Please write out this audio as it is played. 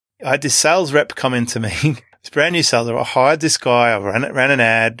I had this sales rep come into me. It's brand new sales rep. I hired this guy. I ran an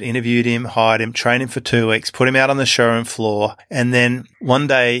ad, interviewed him, hired him, trained him for 2 weeks, put him out on the showroom floor. And then one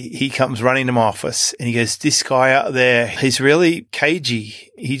day he comes running to my office and he goes, this guy out there, he's really cagey.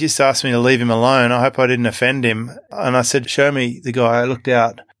 He just asked me to leave him alone. I hope I didn't offend him. And I said, show me the guy. I looked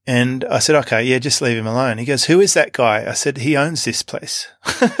out. And I said, okay, yeah, just leave him alone. He goes, who is that guy? I said, he owns this place.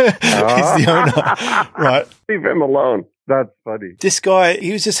 He's the owner. Right. Leave him alone. That's funny. This guy,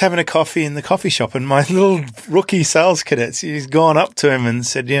 he was just having a coffee in the coffee shop, and my little rookie sales cadets, he's gone up to him and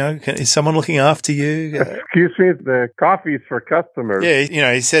said, is someone looking after you? Excuse me, the coffee's for customers.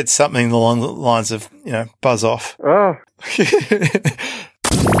 Yeah, he said something along the lines of, buzz off. Oh.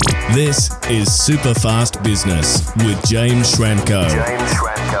 This is Super Fast Business with James Schramko.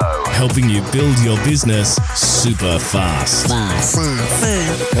 Helping you build your business super fast.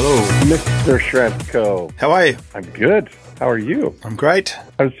 Hello. Mr. Schramko. How are you? I'm good. How are you? I'm great.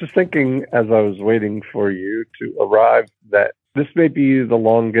 I was just thinking as I was waiting for you to arrive that this may be the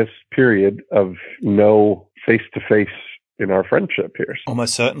longest period of no face-to-face in our friendship here.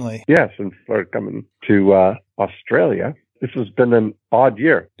 Almost certainly. Yeah, since we're coming to Australia. This has been an odd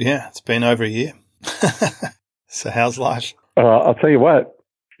year. Yeah, it's been over a year. So how's life? I'll tell you what,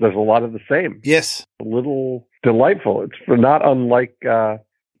 there's a lot of the same. Yes. A little delightful. It's not unlike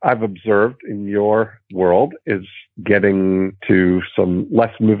I've observed in your world is getting to some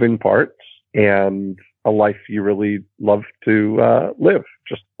less moving parts and a life you really love to live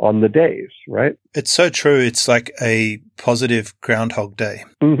just on the days, right? It's so true. It's like a positive Groundhog Day.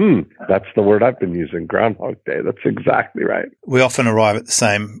 Mm-hmm. That's the word I've been using, Groundhog Day. That's exactly right. We often arrive at the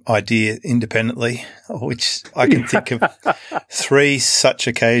same idea independently, which I can think of 3 such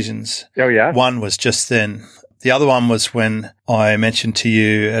occasions. Oh, yeah? One was just then. The other one was when I mentioned to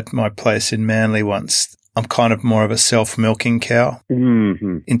you at my place in Manly once, I'm kind of more of a self-milking cow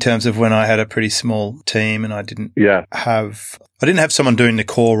in terms of when I had a pretty small team and I didn't have someone doing the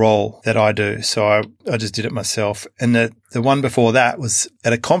core role that I do. So I just did it myself. And the one before that was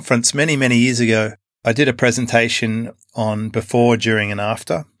at a conference many, many years ago. I did a presentation on before, during, and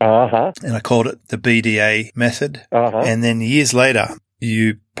after. And I called it the BDA method. And then years later,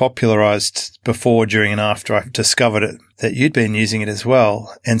 you popularized before, during, and after. I discovered it, that you'd been using it as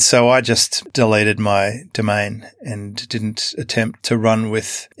well. And so I just deleted my domain and didn't attempt to run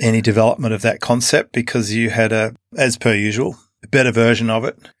with any development of that concept because you had as per usual, a better version of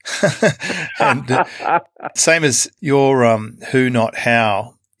it. And same as your who, not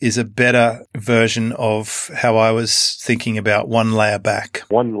how, is a better version of how I was thinking about one layer back.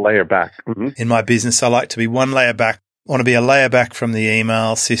 One layer back. Mm-hmm. In my business, I like to be one layer back. I want to be a layer back from the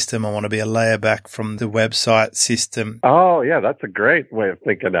email system. I want to be a layer back from the website system. Oh, yeah, that's a great way of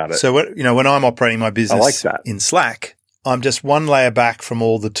thinking about it. So, when I'm operating my business in Slack, I'm just one layer back from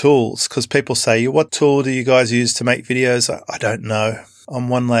all the tools because people say, what tool do you guys use to make videos? I don't know. I'm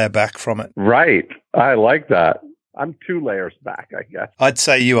one layer back from it. Right. I like that. I'm 2 layers back, I guess. I'd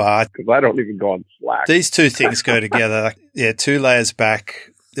say you are. Because I don't even go on Slack. These 2 things go together. 2 layers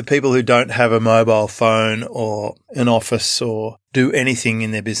back. The people who don't have a mobile phone or an office or do anything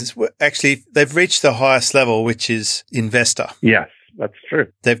in their business, actually, they've reached the highest level, which is investor. Yes, that's true.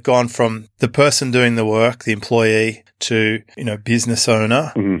 They've gone from the person doing the work, the employee, to, business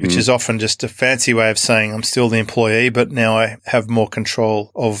owner, which is often just a fancy way of saying I'm still the employee, but now I have more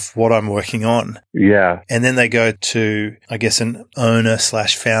control of what I'm working on. Yeah. And then they go to, I guess, an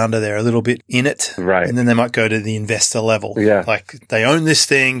owner/founder. They're a little bit in it. Right. And then they might go to the investor level. Yeah. Like they own this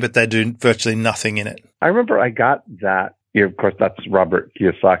thing, but they do virtually nothing in it. I remember I got that. Of course, that's Robert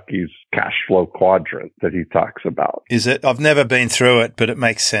Kiyosaki's cash flow quadrant that he talks about. Is it? I've never been through it, but it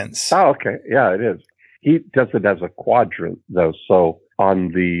makes sense. Oh, okay. Yeah, it is. He does it as a quadrant, though. So on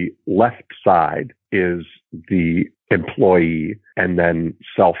the left side is the employee and then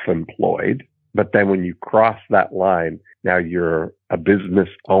self-employed. But then when you cross that line, now you're a business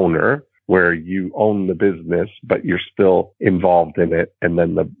owner where you own the business, but you're still involved in it. And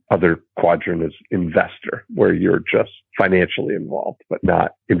then the other quadrant is investor, where you're just financially involved, but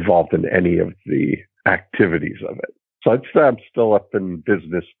not involved in any of the activities of it. So I'd say I'm still up in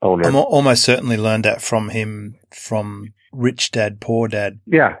business owner. I almost certainly learned that from him, from Rich Dad, Poor Dad.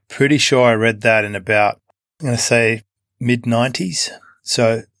 Yeah. Pretty sure I read that in about, I'm going to say, mid-90s.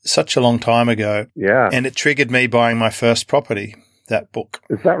 So such a long time ago. Yeah. And it triggered me buying my first property, that book.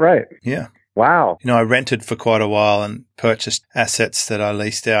 Is that right? Yeah. Wow. I rented for quite a while and purchased assets that I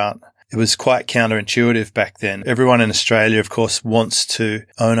leased out. It was quite counterintuitive back then. Everyone in Australia, of course, wants to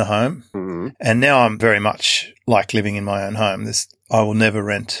own a home. Mm-hmm. And now I'm very much like living in my own home. I will never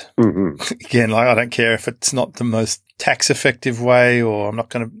rent. Mm-hmm. Again, I don't care if it's not the most tax effective way, or I'm not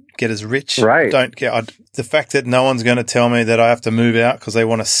going to get as rich. Right. The fact that no one's going to tell me that I have to move out because they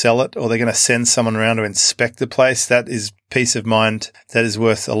want to sell it or they're going to send someone around to inspect the place, that is peace of mind that is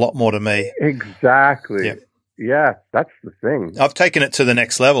worth a lot more to me. Exactly. Yeah. Yeah, that's the thing. I've taken it to the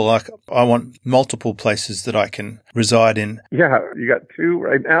next level. Like, I want multiple places that I can reside in. Yeah, you got 2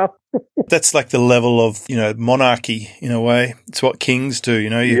 right now? That's like the level of, monarchy in a way. It's what kings do,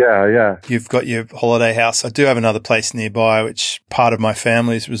 Yeah. You've got your holiday house. I do have another place nearby, which part of my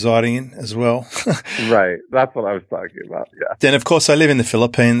family is residing in as well. Right. That's what I was talking about. Yeah. Then, of course, I live in the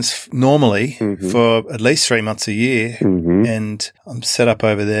Philippines normally for at least 3 months a year, and I'm set up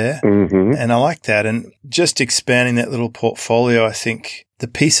over there, and I like that. And just expanding that little portfolio, I think the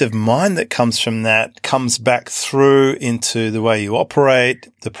peace of mind that comes from that comes back through into the way you operate,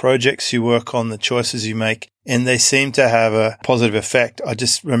 the projects you work on, the choices you make, and they seem to have a positive effect. I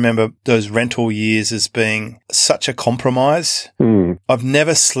just remember those rental years as being such a compromise. I've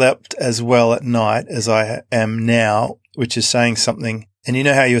never slept as well at night as I am now, which is saying something. And you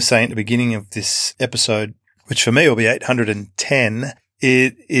know how you were saying at the beginning of this episode, which for me will be 810,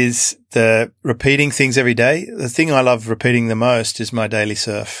 it is the repeating things every day. The thing I love repeating the most is my daily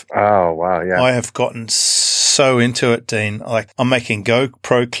surf. Oh, wow. Yeah. I have gotten so into it, Dean. Like, I'm making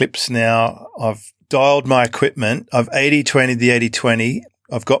GoPro clips now. I've dialed my equipment. I've 80-20 the 80-20.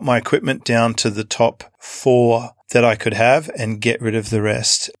 I've got my equipment down to the top 4 that I could have and get rid of the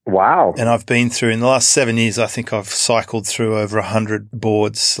rest. Wow. And I've been through, in the last 7 years, I think I've cycled through over 100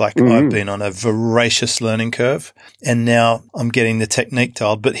 boards. Like, I've been on a voracious learning curve, and now I'm getting the technique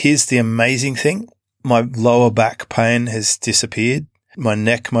dialed. But here's the amazing thing. My lower back pain has disappeared. My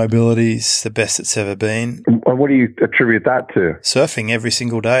neck mobility is the best it's ever been. What do you attribute that to? Surfing every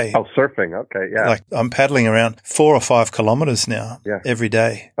single day. Oh, surfing. Okay, yeah. Like, I'm paddling around 4 or 5 kilometers now every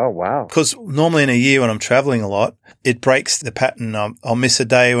day. Oh, wow. Because normally in a year when I'm traveling a lot, it breaks the pattern. I'll miss a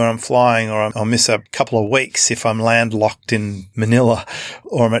day when I'm flying, or I'll miss a couple of weeks if I'm landlocked in Manila,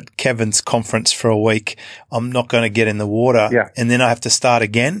 or I'm at Kevin's conference for a week. I'm not going to get in the water. Yeah. And then I have to start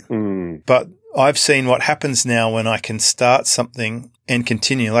again. But I've seen what happens now when I can start something and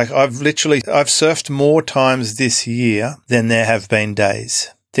continue. Like, I've surfed more times this year than there have been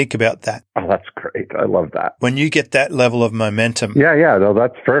days. Think about that. Oh, that's great. I love that. When you get that level of momentum. Yeah. No,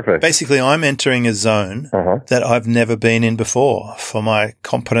 that's perfect. Basically, I'm entering a zone that I've never been in before for my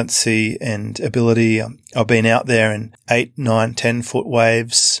competency and ability. I've been out there in 8, 9, 10 foot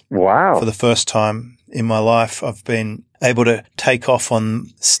waves. Wow. For the first time in my life. I've been able to take off on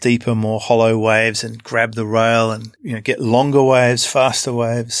steeper, more hollow waves and grab the rail and, get longer waves, faster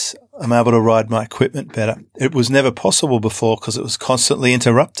waves. I'm able to ride my equipment better. It was never possible before because it was constantly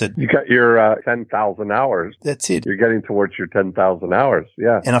interrupted. You got your 10,000 hours. That's it. You're getting towards your 10,000 hours.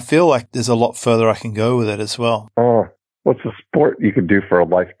 Yeah. And I feel like there's a lot further I can go with it as well. Oh, what's a sport you could do for a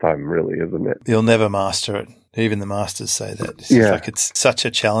lifetime, really, isn't it? You'll never master it. Even the masters say that. It's like it's such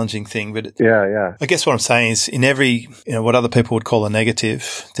a challenging thing. But I guess what I'm saying is, in every, what other people would call a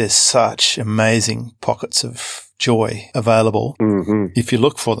negative, there's such amazing pockets of joy available if you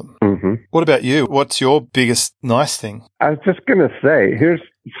look for them. What about you? What's your biggest nice thing? I was just going to say, here's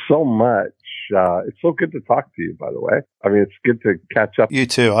so much. It's so good to talk to you, by the way. I mean, it's good to catch up. You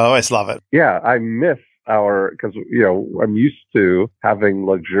too. I always love it. Yeah, I miss because, I'm used to having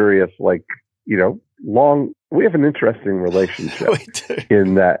luxurious, long, we have an interesting relationship. We do.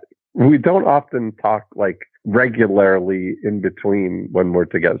 In that we don't often talk regularly in between when we're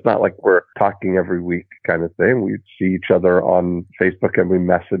together. It's not like we're talking every week kind of thing. We see each other on Facebook and we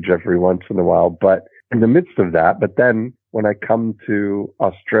message every once in a while. But in the midst of that, but then when I come to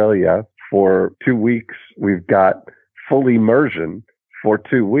Australia for 2 weeks, we've got full immersion for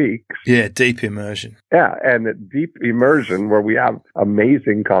 2 weeks. Yeah, deep immersion. Yeah, and a deep immersion where we have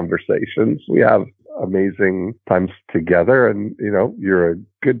amazing conversations. We have amazing times together, and you're a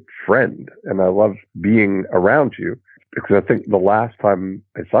good friend, and I love being around you, because I think the last time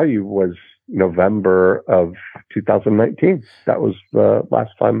I saw you was November of 2019. That was the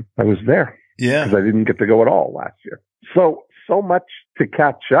last time I was there. Yeah, because I didn't get to go at all last year. So much to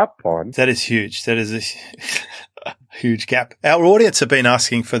catch up on. That is huge. That is a huge gap. Our audience have been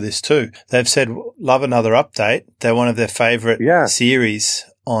asking for this too. They've said, love another update. They're one of their favorite series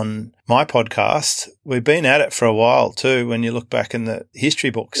on my podcast. We've been at it for a while too, when you look back in the history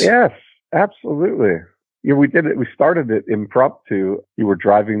books. Yes, absolutely. Yeah, we did it. We started it impromptu. You were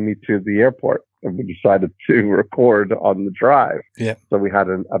driving me to the airport and we decided to record on the drive. Yeah. So we had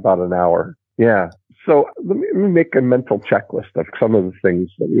about an hour. Yeah. So let me make a mental checklist of some of the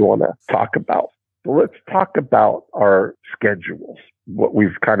things that we want to talk about. So let's talk about our schedules. what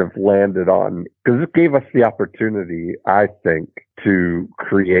we've kind of landed on, because it gave us the opportunity, I think, to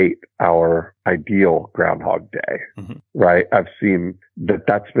create our ideal Groundhog Day, right? I've seen that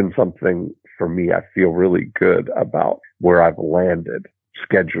that's been something for me. I feel really good about where I've landed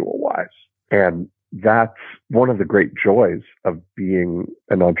schedule-wise. And that's one of the great joys of being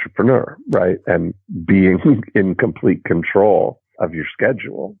an entrepreneur, right? And being in complete control of your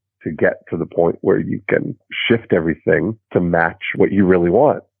schedule to get to the point where you can shift everything to match what you really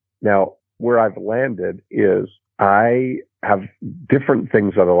want. Now, where I've landed is I have different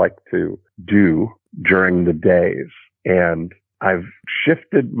things that I like to do during the days. And I've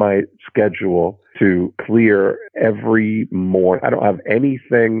shifted my schedule to clear every morning. I don't have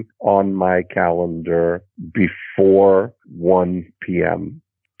anything on my calendar before 1 p.m.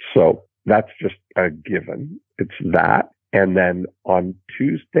 So that's just a given. It's that. And then on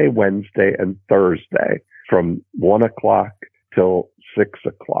Tuesday, Wednesday, and Thursday, from 1 o'clock till 6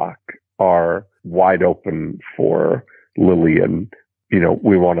 o'clock are wide open for Lily. And,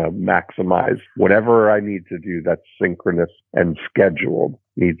 we want to maximize whatever I need to do that's synchronous and scheduled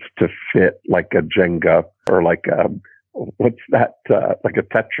needs to fit like a Jenga or like like a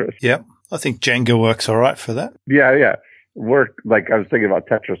Tetris. Yep. I think Jenga works all right for that. Yeah. Work like I was thinking about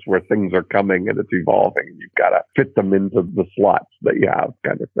Tetris, where things are coming and it's evolving. You've got to fit them into the slots that you have,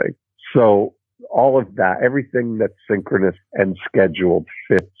 kind of thing. So all of that, everything that's synchronous and scheduled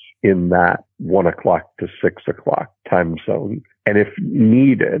fits in that 1 o'clock to 6 o'clock time zone. And if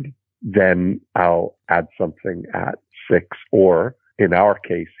needed, then I'll add something at 6, or in our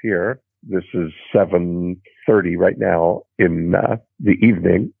case here, this is 7:30 right now in the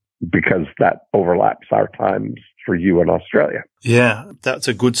evening, because that overlaps our times for you in Australia. Yeah, that's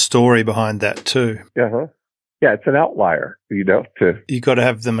a good story behind that too. Uh-huh. Yeah, it's an outlier, you got to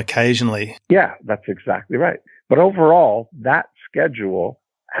have them occasionally. Yeah, that's exactly right. But overall, that schedule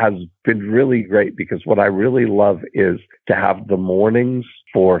has been really great, because what I really love is to have the mornings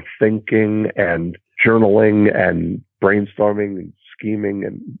for thinking and journaling and brainstorming and scheming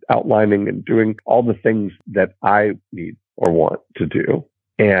and outlining and doing all the things that I need or want to do,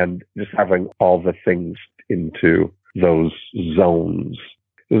 and just having all the things into those zones.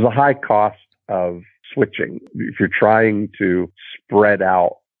 There's a high cost of switching. If you're trying to spread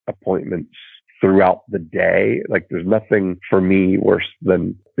out appointments throughout the day, like there's nothing for me worse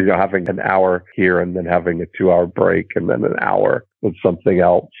than, having an hour here and then having a 2-hour break and then an hour with something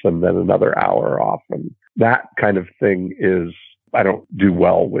else and then another hour off. And that kind of thing I don't do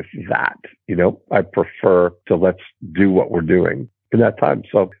well with that. I prefer to let's do what we're doing in that time.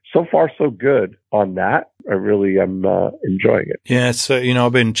 So far, so good on that. I really am enjoying it. Yeah. So,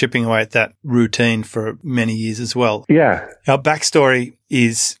 I've been chipping away at that routine for many years as well. Yeah. Our backstory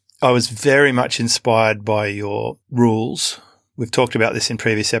is I was very much inspired by your rules. We've talked about this in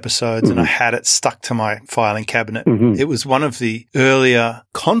previous episodes, and I had it stuck to my filing cabinet. It was one of the earlier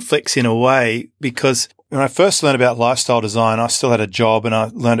conflicts in a way, because when I first learned about lifestyle design, I still had a job, and I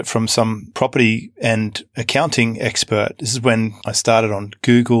learned it from some property and accounting expert. This is when I started on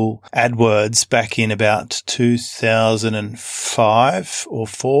Google AdWords back in about 2005 or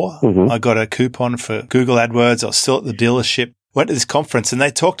 4. I got a coupon for Google AdWords. I was still at the dealership. Went to this conference, and they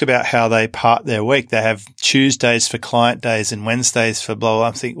talked about how they part their week. They have Tuesdays for client days and Wednesdays for blah, blah.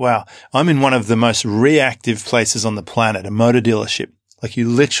 I'm thinking, wow, I'm in one of the most reactive places on the planet, a motor dealership. Like, you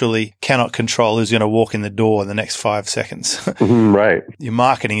literally cannot control who's going to walk in the door in the next 5 seconds. Right. Your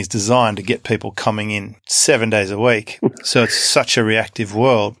marketing is designed to get people coming in 7 days a week. So it's such a reactive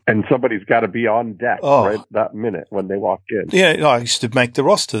world. And somebody's got to be on deck right that minute when they walk in. Yeah, I used to make the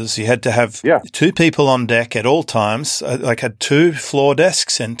rosters. You had to have 2 people on deck at all times. Like, had 2 floor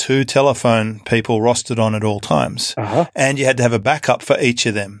desks and 2 telephone people rostered on at all times. And you had to have a backup for each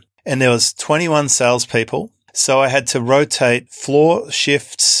of them. And there was 21 salespeople. So I had to rotate floor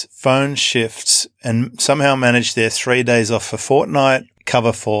shifts, phone shifts, and somehow manage their 3 days off a fortnight,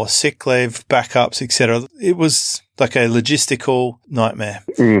 cover for sick leave, backups, etc. It was like a logistical nightmare.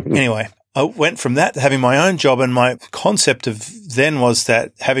 Anyway, I went from that to having my own job, and my concept of then was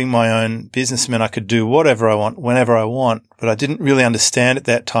that having my own business meant I could do whatever I want, whenever I want. But I didn't really understand at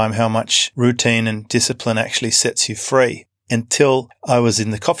that time how much routine and discipline actually sets you free, until I was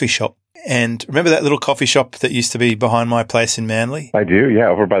in the coffee shop. And remember that little coffee shop that used to be behind my place in Manly? I do, yeah,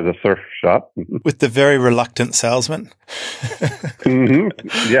 over by the surf shop. With the very reluctant salesman.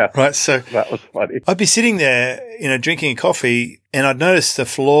 Yeah. Right, so that was funny. I'd be sitting there, drinking a coffee, and I'd notice the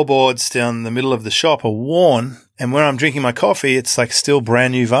floorboards down the middle of the shop are worn, and when I'm drinking my coffee, it's like still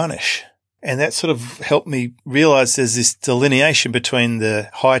brand new varnish. And that sort of helped me realize there's this delineation between the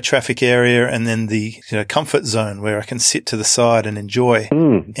high traffic area and then the comfort zone where I can sit to the side and enjoy.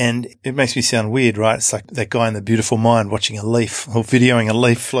 And it makes me sound weird, right? It's like that guy in The Beautiful Mind watching a leaf or videoing a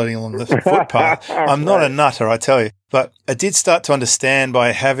leaf floating along the footpath. I'm not a nutter, I tell you. But I did start to understand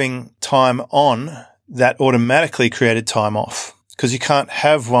by having time on that automatically created time off, because you can't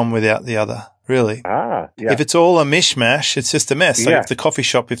have one without the other. Really. If it's all a mishmash, it's just a mess. Like if the coffee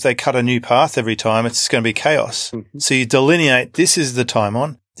shop, if they cut a new path every time, it's going to be chaos. So you delineate, this is the time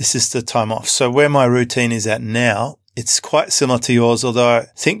on, this is the time off. So where my routine is at now, it's quite similar to yours, although I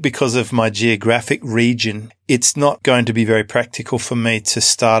think because of my geographic region, it's not going to be very practical for me to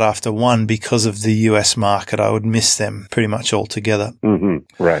start after 1 because of the US market. I would miss them pretty much altogether.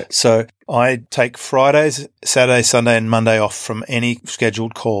 Right. So I take Fridays, Saturday, Sunday, and Monday off from any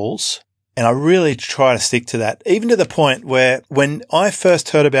scheduled calls. And I really try to stick to that, even to the point where when I first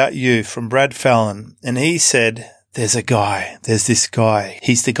heard about you from Brad Fallon, and he said, there's this guy.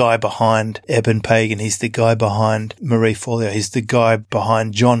 He's the guy behind Eben Pagan. He's the guy behind Marie Forleo. He's the guy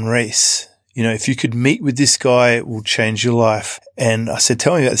behind John Reese. If you could meet with this guy, it will change your life. And I said,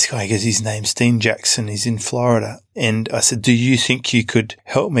 tell me about this guy. He goes, his name's Dean Jackson. He's in Florida. And I said, do you think you could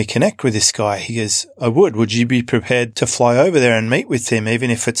help me connect with this guy? He goes, I would. Would you be prepared to fly over there and meet with him, even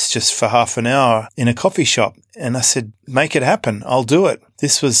if it's just for half an hour in a coffee shop? And I said, make it happen. I'll do it.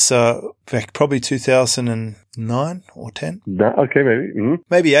 This was back probably 2009 or 10. Okay, maybe.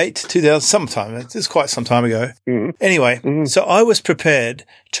 Maybe 8, 2000, sometime. It was quite some time ago. Anyway, so I was prepared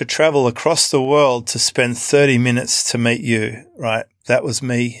to travel across the world to spend 30 minutes to meet you, right? That was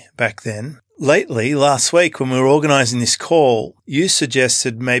me back then. Lately, last week, when we were organizing this call, you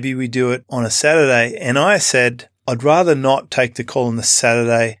suggested maybe we do it on a Saturday. And I said, I'd rather not take the call on the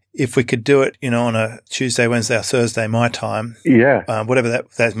Saturday. If we could do it, on a Tuesday, Wednesday, or Thursday, my time. Yeah. Whatever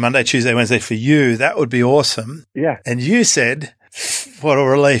that's Monday, Tuesday, Wednesday for you, that would be awesome. Yeah. And you said, what a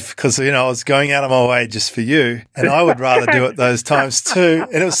relief, because, I was going out of my way just for you. And I would rather do it those times too.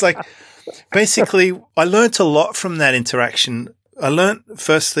 And it was like, basically, I learned a lot from that interaction. I learned,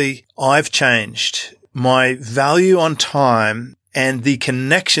 firstly, I've changed. My value on time and the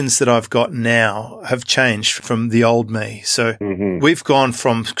connections that I've got now have changed from the old me. So we've gone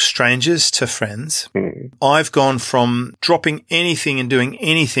from strangers to friends. I've gone from dropping anything and doing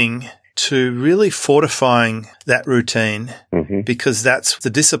anything to really fortifying that routine, because that's the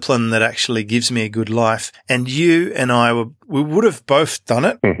discipline that actually gives me a good life. And you and I we would have both done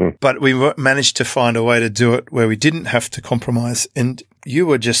it, but we managed to find a way to do it where we didn't have to compromise. And you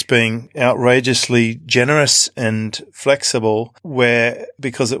were just being outrageously generous and flexible,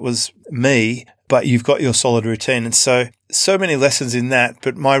 because it was me, but you've got your solid routine. And so many lessons in that.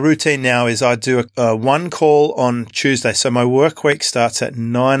 But my routine now is I do a 1 call on Tuesday. So my work week starts at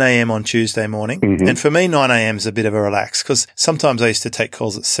 9 a.m. on Tuesday morning. And for me, 9 a.m. is a bit of a relax, because sometimes I used to take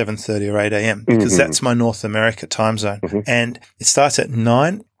calls at 7:30 or 8 a.m. because that's my North America time zone. And it starts at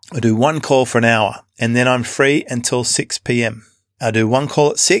 9. I do 1 call for an hour, and then I'm free until 6 p.m. I do 1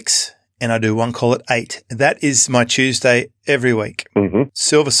 call at 6. And I do 1 call at 8. That is my Tuesday every week.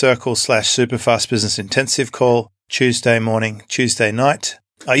 Silver Circle / Superfast Business Intensive call, Tuesday morning, Tuesday night.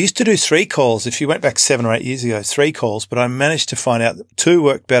 I used to do 3 calls. If you went back 7 or 8 years ago, 3 calls, but I managed to find out that 2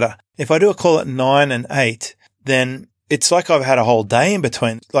 work better. If I do a call at 9 and 8, then it's like I've had a whole day in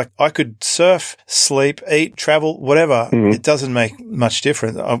between. Like I could surf, sleep, eat, travel, whatever. It doesn't make much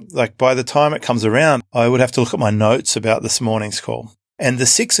difference. Like by the time it comes around, I would have to look at my notes about this morning's call. And the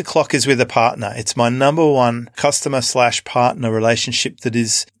 6 o'clock is with a partner. It's my number 1 customer / partner relationship that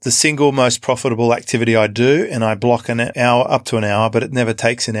is the single most profitable activity I do. And I block an hour, up to an hour, but it never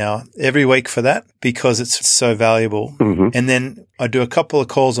takes an hour every week for that, because it's so valuable. And then I do a couple of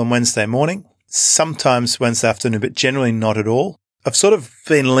calls on Wednesday morning, sometimes Wednesday afternoon, but generally not at all. I've sort of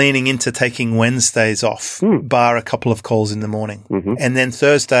been leaning into taking Wednesdays off, bar a couple of calls in the morning. And then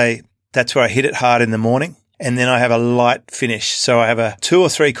Thursday, that's where I hit it hard in the morning. And then I have a light finish. So I have 2 or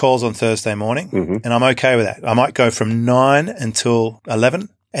 3 calls on Thursday morning, and I'm okay with that. I might go from 9 until 11.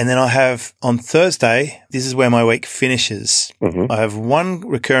 And then I have on Thursday, this is where my week finishes. I have 1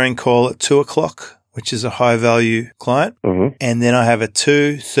 recurring call at 2 o'clock, which is a high value client. And then I have a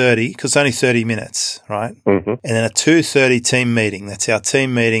 2:30, because it's only 30 minutes, right? And then a 2:30 team meeting. That's our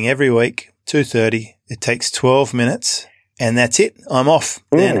team meeting every week, 2:30. It takes 12 minutes. And that's it. I'm off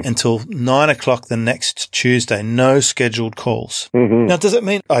then until 9 o'clock the next Tuesday. No scheduled calls. Now, does it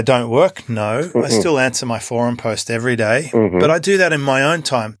mean I don't work? No. I still answer my forum post every day, but I do that in my own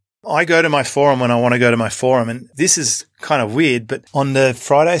time. I go to my forum when I want to go to my forum. And this is kind of weird, but on the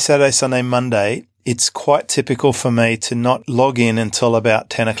Friday, Saturday, Sunday, Monday, it's quite typical for me to not log in until about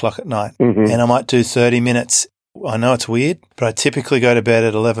 10 o'clock at night. Mm-hmm. And I might do 30 minutes. I know it's weird, but I typically go to bed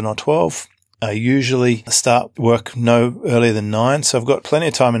at 11 or 12. I usually start work no earlier than 9, so I've got plenty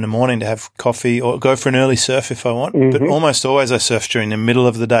of time in the morning to have coffee or go for an early surf if I want. Mm-hmm. But almost always I surf during the middle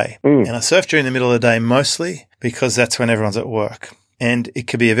of the day. And I surf during the middle of the day mostly because that's when everyone's at work. And it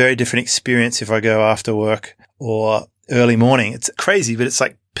could be a very different experience if I go after work or early morning. It's crazy, but it's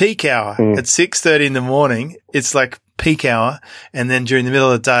like peak hour. At 6:30 in the morning, it's like peak hour. And then during the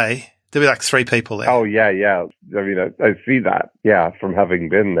middle of the day, there'll be like 3 people there. Oh, yeah. I mean, I see that. Yeah, from having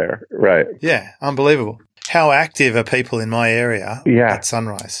been there. Right. Yeah, unbelievable. How active are people in my area at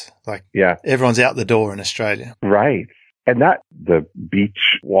sunrise? Like, everyone's out the door in Australia. Right. And the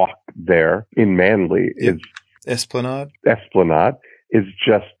beach walk there in Manly is Esplanade is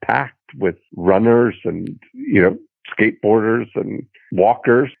just packed with runners and, skateboarders and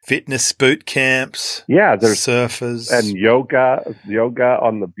walkers. Fitness boot camps. Yeah, there's surfers. And yoga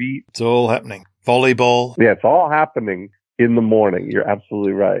on the beach. It's all happening. Volleyball. Yeah, it's all happening in the morning. You're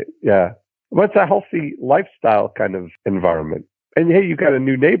absolutely right. Yeah. But it's a healthy lifestyle kind of environment. And hey, you got a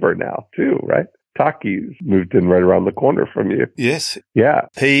new neighbor now too, right? Taki's moved in right around the corner from you. Yes. Yeah.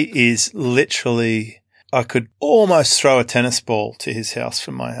 He is literally, I could almost throw a tennis ball to his house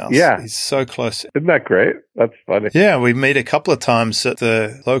from my house. Yeah. He's so close. Isn't that great? That's funny. Yeah, we meet a couple of times at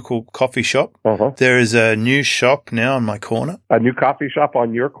the local coffee shop. Uh-huh. There is a new shop now on my corner. A new coffee shop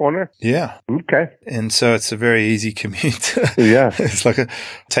on your corner? Yeah. Okay. And so it's a very easy commute. Yeah. It's like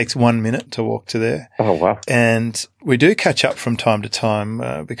takes 1 minute to walk to there. Oh, wow. And we do catch up from time to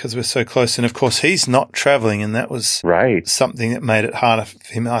time because we're so close. And of course, he's not traveling, and that was something that made it harder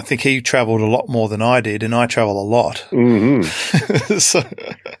for him. I think he traveled a lot more than I did, and I travel a lot. Mm-hmm. So,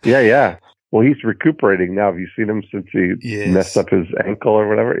 yeah. Well, he's recuperating now. Have you seen him since he messed up his ankle or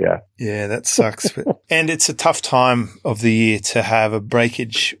whatever? Yeah. Yeah, that sucks. And it's a tough time of the year to have a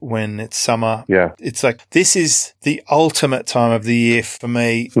breakage when it's summer. Yeah. It's like this is the ultimate time of the year for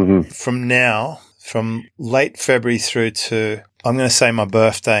me from now, from late February through to, I'm going to say, my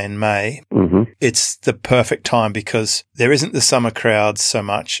birthday in May. Mm-hmm. It's the perfect time because there isn't the summer crowds so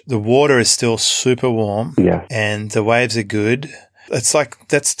much. The water is still super warm and the waves are good. It's like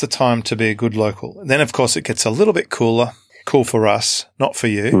that's the time to be a good local. Then, of course, it gets a little bit cooler. Cool for us, not for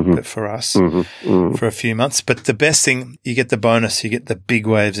you, but for us for a few months. But the best thing, you get the bonus, you get the big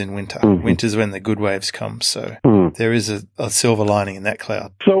waves in winter. Winter's when the good waves come. So there is a silver lining in that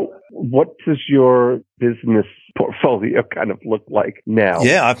cloud. So what does your business portfolio kind of look like now?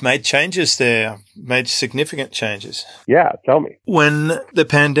 Yeah, I've made changes there. I've made significant changes. Yeah, tell me. When the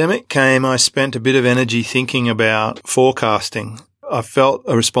pandemic came, I spent a bit of energy thinking about forecasting. I felt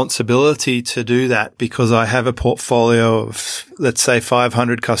a responsibility to do that because I have a portfolio of, let's say,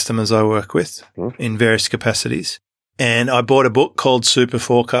 500 customers I work with in various capacities. And I bought a book called Super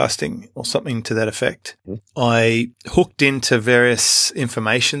Forecasting or something to that effect. I hooked into various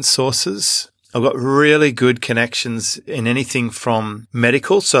information sources. I've got really good connections in anything from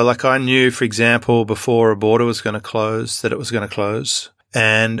medical. So like I knew, for example, before a border was going to close, that it was going to close.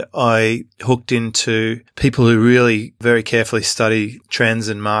 And I hooked into people who really very carefully study trends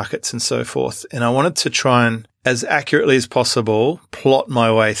and markets and so forth. And I wanted to try and, as accurately as possible, plot my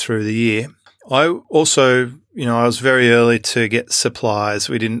way through the year. I also, I was very early to get supplies.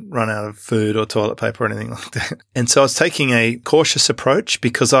 We didn't run out of food or toilet paper or anything like that. And so I was taking a cautious approach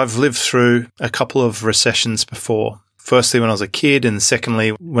because I've lived through a couple of recessions before. Firstly, when I was a kid, and secondly,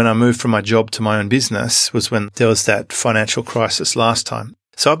 when I moved from my job to my own business was when there was that financial crisis last time.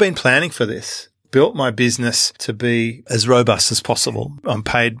 So I've been planning for this, built my business to be as robust as possible. I'm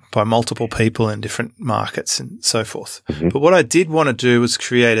paid by multiple people in different markets and so forth. But what I did want to do was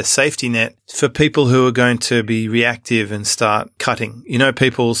create a safety net for people who are going to be reactive and start cutting.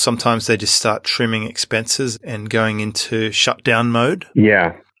 People, sometimes they just start trimming expenses and going into shutdown mode.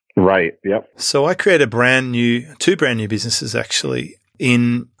 Yeah. Right. Yep. So I created two brand new businesses actually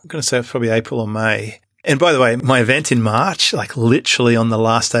I'm going to say it's probably April or May. And by the way, my event in March, like literally on the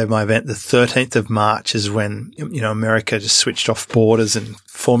last day of my event, the 13th of March is when, America just switched off borders and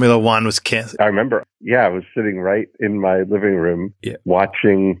Formula One was canceled. I remember. Yeah, I was sitting right in my living room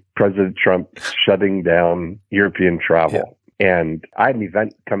watching President Trump shutting down European travel. Yeah. And I had an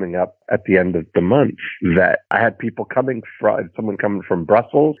event coming up at the end of the month that I had someone coming from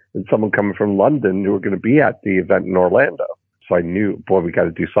Brussels and someone coming from London who were going to be at the event in Orlando. So I knew, boy, we got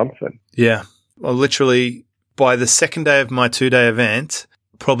to do something. Yeah. Well, literally by the second day of my 2-day event,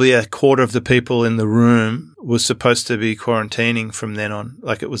 probably a quarter of the people in the room was supposed to be quarantining from then on.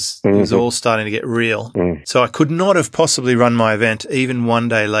 Like it was all starting to get real. So I could not have possibly run my event even one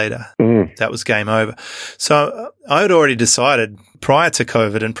day later. That was game over. So I had already decided prior to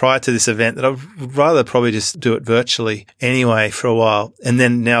COVID and prior to this event that I would rather probably just do it virtually anyway for a while. And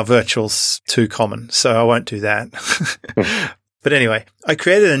then now virtual's too common, so I won't do that. But anyway, I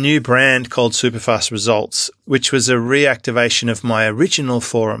created a new brand called Superfast Results, which was a reactivation of my original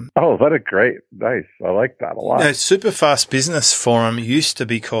forum. Oh, what a great, nice. I like that a lot. Superfast Business Forum used to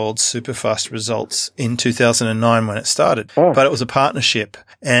be called Superfast Results in 2009 when it started, but it was a partnership.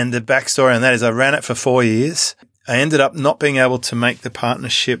 And the backstory on that is I ran it for 4 years. I ended up not being able to make the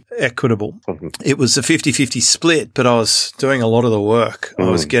partnership equitable. It was a 50-50 split, but I was doing a lot of the work. I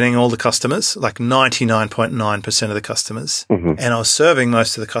was getting all the customers, like 99.9% of the customers, and I was serving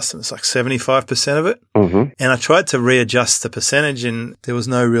most of the customers, like 75% of it. And I tried to readjust the percentage, and there was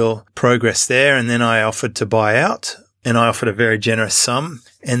no real progress there. And then I offered to buy out, and I offered a very generous sum.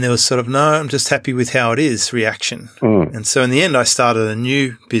 And there was sort of, no, I'm just happy with how it is reaction. And so in the end, I started a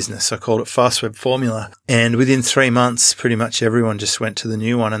new business. I called it Fast Web Formula. And within 3 months, pretty much everyone just went to the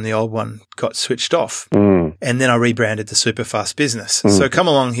new one and the old one got switched off. And then I rebranded the Superfast Business. So come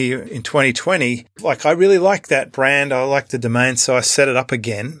along here in 2020, like I really like that brand. I like the domain. So I set it up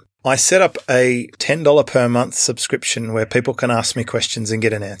again. I set up a $10 per month subscription where people can ask me questions and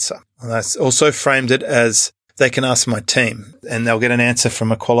get an answer. And I also framed it as they can ask my team and they'll get an answer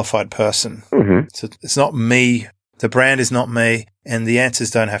from a qualified person. So it's not me. The brand is not me and the answers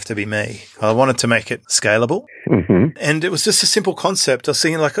don't have to be me. I wanted to make it scalable. And it was just a simple concept. I was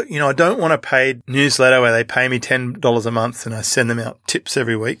thinking like, I don't want a paid newsletter where they pay me $10 a month and I send them out tips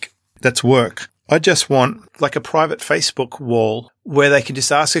every week. That's work. I just want like a private Facebook wall where they can just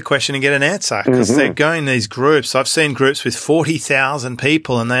ask a question and get an answer because they're going these groups. I've seen groups with 40,000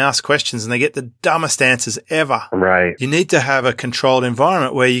 people and they ask questions and they get the dumbest answers ever. Right. You need to have a controlled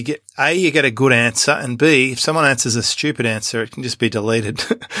environment where you get, A, you get a good answer, and B, if someone answers a stupid answer, it can just be deleted.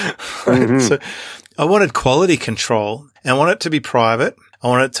 So I wanted quality control. I want it to be private. I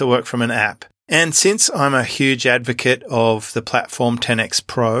want it to work from an app. And since I'm a huge advocate of the platform 10X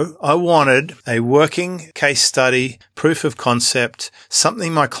Pro, I wanted a working case study, proof of concept,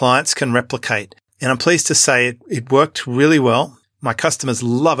 something my clients can replicate. And I'm pleased to say it worked really well. My customers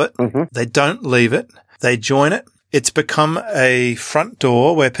love it. They don't leave it. They join it. It's become a front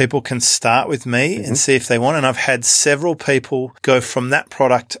door where people can start with me and see if they want. And I've had several people go from that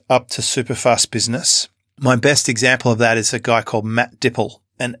product up to Superfast Business. My best example of that is a guy called Matt Dippel,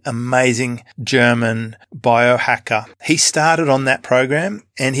 an amazing German biohacker. He started on that program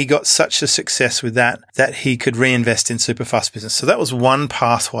and he got such a success with that he could reinvest in Superfast Business. So that was one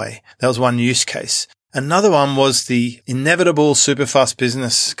pathway. That was one use case. Another one was the inevitable Superfast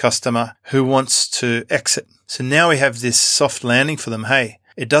Business customer who wants to exit. So now we have this soft landing for them. Hey,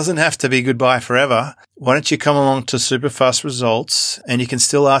 it doesn't have to be goodbye forever. Why don't you come along to Superfast Results and you can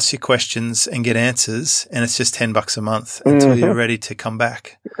still ask your questions and get answers, and it's just $10 a month until you're ready to come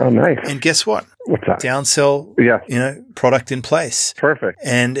back. Oh, nice. And guess what? What's that? Downsell, product in place. Perfect.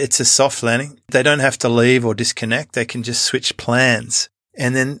 And it's a soft landing. They don't have to leave or disconnect. They can just switch plans.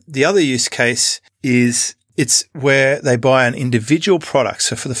 And then the other use case is it's where they buy an individual product.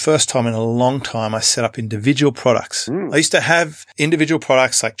 So for the first time in a long time, I set up individual products. I used to have individual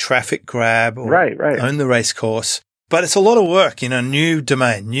products like Traffic Grab or Own the Race Course. But it's a lot of work, new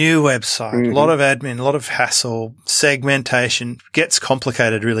domain, new website, a lot of admin, a lot of hassle, segmentation, gets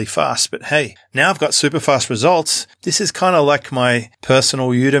complicated really fast. But hey, now I've got Superfast Results. This is kind of like my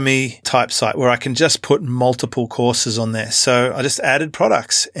personal Udemy type site where I can just put multiple courses on there. So I just added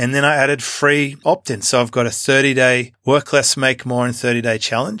products and then I added free opt-in. So I've got a 30-day Work Less, Make More in 30-day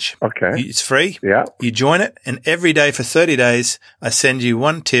challenge. Okay. It's free. Yeah. You join it and every day for 30 days, I send you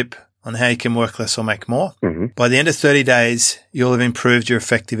one tip on how you can work less or make more. By the end of 30 days, you'll have improved your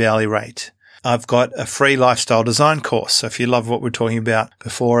effective hourly rate. I've got a free lifestyle design course. So if you love what we're talking about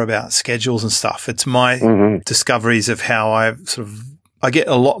before about schedules and stuff, it's my discoveries of how I get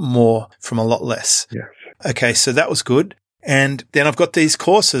a lot more from a lot less. Yes. Okay. So that was good. And then I've got these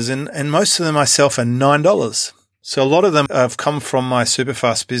courses and most of them I sell for $9. So a lot of them have come from my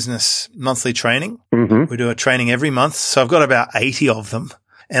Superfast Business monthly training. We do a training every month. So I've got about 80 of them.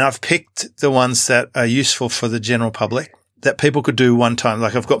 And I've picked the ones that are useful for the general public that people could do one time.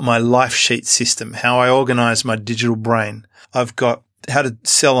 Like I've got my life sheet system, how I organize my digital brain. I've got how to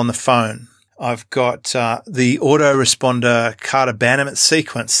sell on the phone. I've got the autoresponder card abandonment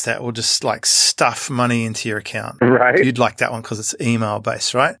sequence that will just like stuff money into your account. Right. You'd like that one because it's email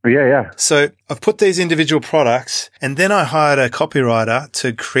based, right? Yeah. So I've put these individual products, and then I hired a copywriter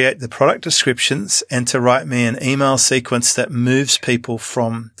to create the product descriptions and to write me an email sequence that moves people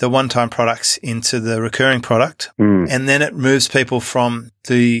from the one-time products into the recurring product. And then it moves people from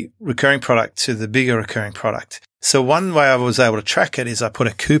the recurring product to the bigger recurring product. So one way I was able to track it is I put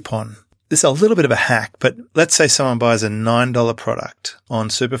a coupon. This is a little bit of a hack, but let's say someone buys a $9 product on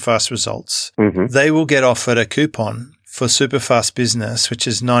Superfast Results. They will get offered a coupon for Superfast Business, which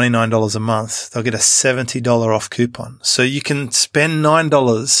is $99 a month. They'll get a $70 off coupon. So you can spend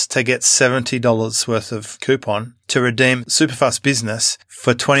 $9 to get $70 worth of coupon to redeem Superfast Business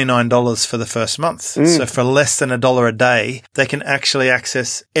for $29 for the first month. So for less than $1 a day, they can actually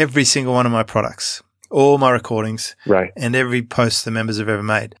access every single one of my products, all my recordings, and every post the members have ever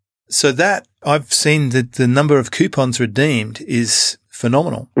made. So that I've seen that the number of coupons redeemed is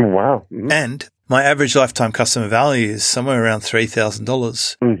phenomenal. Wow. And my average lifetime customer value is somewhere around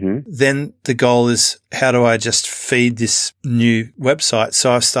 $3,000. Then the goal is, how do I just feed this new website?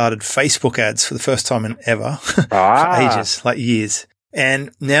 So I've started Facebook ads for the first time in ever, for ages, like years.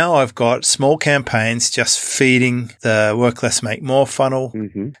 And now I've got small campaigns just feeding the Work Less, Make More funnel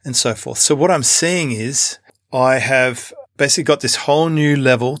and so forth. So what I'm seeing is I have basically got this whole new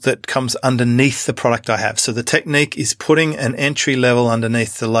level that comes underneath the product I have. So the technique is putting an entry level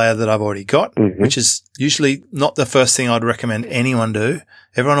underneath the layer that I've already got, which is usually not the first thing I'd recommend anyone do.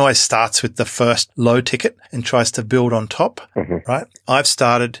 Everyone always starts with the first low ticket and tries to build on top, right? I've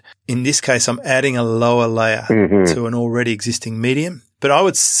started, in this case, I'm adding a lower layer to an already existing medium. But I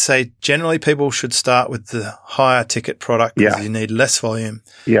would say generally people should start with the higher ticket product because you need less volume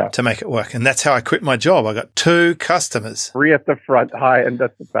to make it work. And that's how I quit my job. I got 2 customers. 3 at the front, high and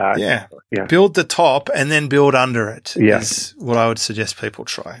at the back. Yeah. Build the top and then build under it is what I would suggest people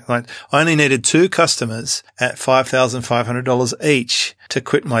try. Like I only needed 2 customers at $5,500 each to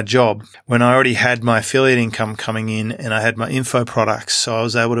quit my job when I already had my affiliate income coming in and I had my info products. So I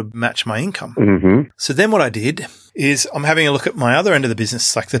was able to match my income. So then what I did is I'm having a look at my other end of the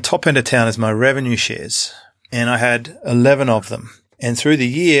business. Like the top end of town is my revenue shares, and I had 11 of them. And through the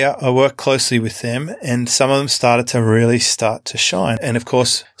year, I worked closely with them, and some of them started to really start to shine. And of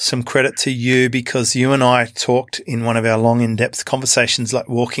course, some credit to you because you and I talked in one of our long in-depth conversations, like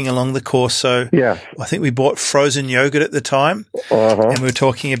walking along the Corso. I think we bought frozen yogurt at the time, and we were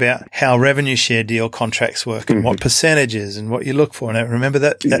talking about how revenue share deal contracts work and what percentages and what you look for. And I remember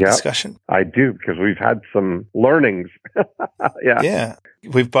that discussion? I do, because we've had some learnings.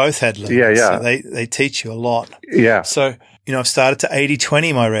 We've both had learnings. So they teach you a lot. So, you know, I've started to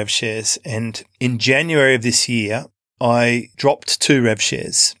 80-20 my rev shares, and in January of this year, I dropped 2 rev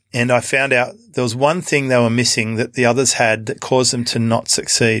shares, and I found out there was one thing they were missing that the others had that caused them to not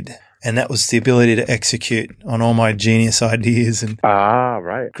succeed. And that was the ability to execute on all my genius ideas and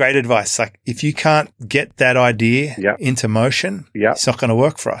great advice. Like if you can't get that idea into motion, it's not going to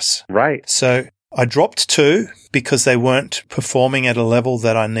work for us. So I dropped 2 because they weren't performing at a level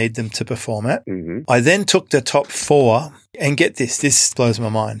that I need them to perform at. I then took the top 4, and get this blows my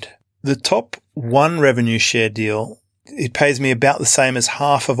mind. The top 1 revenue share deal, it pays me about the same as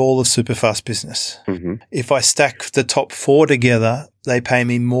half of all of Superfast Business. If I stack the top 4 together, they pay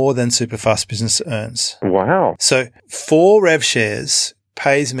me more than Superfast Business earns. Wow. So 4 rev shares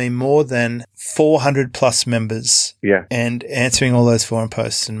pays me more than 400 plus members and answering all those forum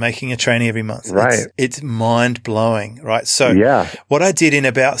posts and making a training every month. It's mind blowing, right? So what I did in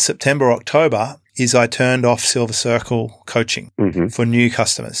about September, October is I turned off Silver Circle coaching for new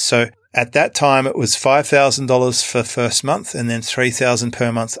customers. So at that time, it was $5,000 for first month and then $3,000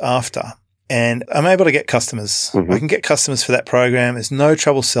 per month after. And I'm able to get customers. I can get customers for that program. There's no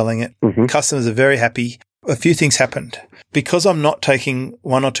trouble selling it. Customers are very happy. A few things happened. Because I'm not taking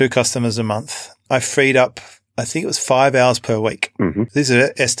 1 or 2 customers a month, I freed up, I think it was 5 hours per week. These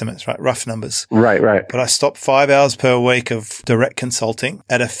are estimates, right? Rough numbers. But I stopped 5 hours per week of direct consulting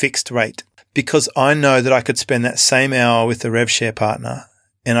at a fixed rate because I know that I could spend that same hour with the RevShare partner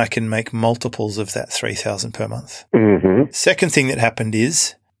and I can make multiples of that $3,000 per month. Second thing that happened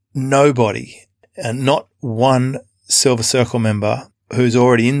is nobody, and not one Silver Circle member who's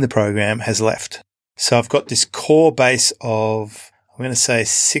already in the program has left. So I've got this core base of, I'm going to say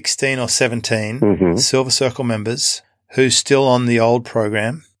 16 or 17 Silver Circle members who's still on the old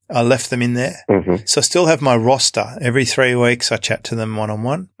program. I left them in there. So I still have my roster. Every 3 weeks I chat to them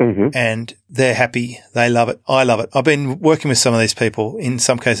one-on-one and they're happy. They love it. I love it. I've been working with some of these people in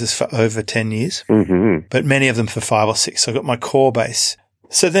some cases for over 10 years, but many of them for 5 or 6. So I've got my core base.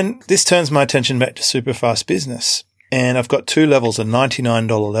 So then this turns my attention back to Superfast Business. And I've got two levels, a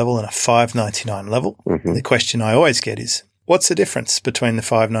 $99 level and a $5.99 level. Mm-hmm. The question I always get is, what's the difference between the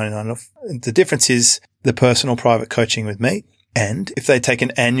 $5.99? The difference is the personal private coaching with me. And if they take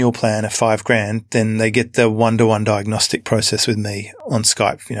an annual plan of $5,000, then they get the one-to-one diagnostic process with me on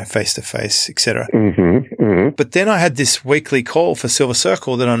Skype, face-to-face, etc. Mm-hmm. Mm-hmm. But then I had this weekly call for Silver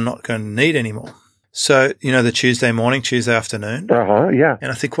Circle that I'm not going to need anymore. So, the Tuesday morning, Tuesday afternoon. Yeah.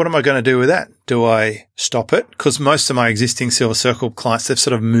 And I think, what am I going to do with that? Do I stop it? Because most of my existing Silver Circle clients, they've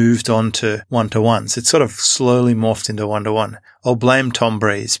sort of moved on to one-to-ones. It's sort of slowly morphed into one-to-one. I'll blame Tom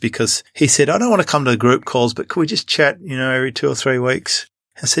Breeze because he said, I don't want to come to group calls, but could we just chat, every 2 or 3 weeks?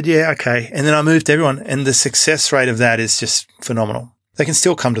 I said, yeah, okay. And then I moved everyone, and the success rate of that is just phenomenal. They can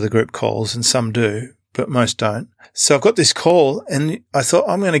still come to the group calls, and some do, but most don't. So I've got this call, and I thought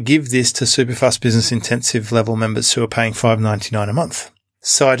I'm going to give this to Superfast Business Intensive level members who are paying $5.99 a month.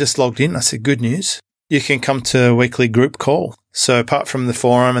 So I just logged in. I said, good news. You can come to a weekly group call. So apart from the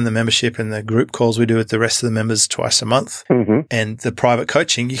forum and the membership and the group calls we do with the rest of the members twice a month, mm-hmm. and the private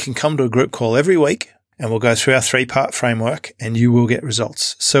coaching, you can come to a group call every week, and we'll go through our 3-part framework, and you will get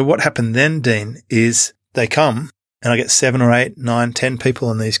results. So what happened then, Dean, is they come, and I get 7 or 8, 9, 10 people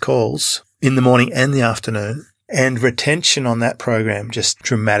on these calls in the morning and the afternoon. And retention on that program just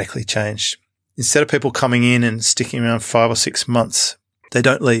dramatically changed. Instead of people coming in and sticking around 5 or 6 months, they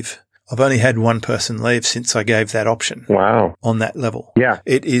don't leave. I've only had one person leave since I gave that option. Wow. On that level. Yeah.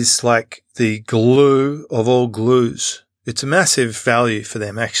 It is like the glue of all glues. It's a massive value for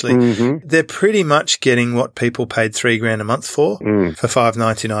them, actually. Mm-hmm. They're pretty much getting what people paid $3,000 a month for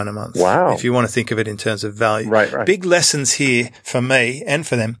 $5.99 a month. Wow. If you want to think of it in terms of value. Right. Big lessons here for me and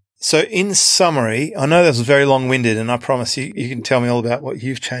for them. So in summary, I know that was very long-winded, and I promise you can tell me all about what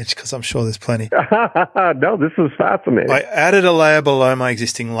you've changed because I'm sure there's plenty. No, this is fascinating. I added a layer below my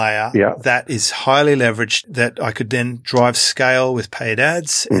existing layer that is highly leveraged, that I could then drive scale with paid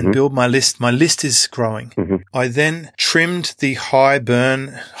ads and build my list. My list is growing. Mm-hmm. I then trimmed the high burn,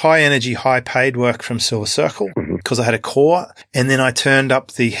 high energy, high paid work from Silver Circle because I had a core, and then I turned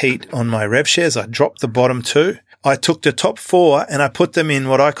up the heat on my rev shares. I dropped the bottom 2. I took the top 4 and I put them in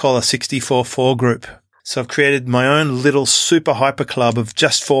what I call a 64-4 group. So I've created my own little super hyper club of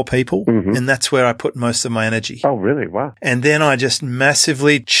just 4 people, and that's where I put most of my energy. Oh, really? Wow. And then I just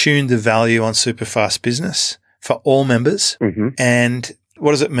massively tuned the value on Superfast Business for all members. Mm-hmm. And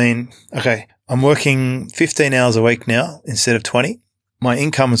what does it mean? Okay, I'm working 15 hours a week now instead of 20. My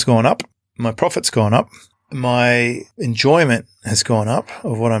income has gone up. My profit's gone up. My enjoyment has gone up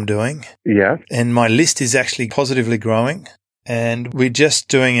of what I'm doing. Yeah. And my list is actually positively growing. And we're just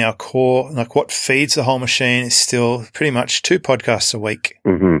doing our core, like what feeds the whole machine is still pretty much 2 podcasts a week,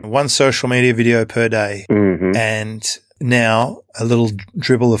 1 social media video per day, and now a little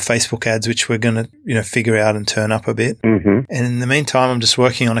dribble of Facebook ads, which we're going to, figure out and turn up a bit. And in the meantime, I'm just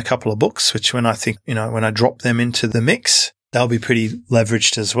working on a couple of books, which when I think, when I drop them into the mix, they'll be pretty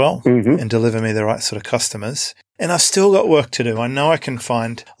leveraged as well and deliver me the right sort of customers. And I've still got work to do. I know I can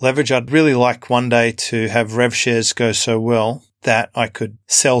find leverage. I'd really like one day to have rev shares go so well that I could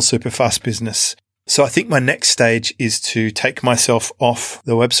sell Superfast Business. So I think my next stage is to take myself off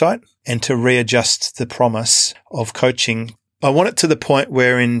the website and to readjust the promise of coaching. I want it to the point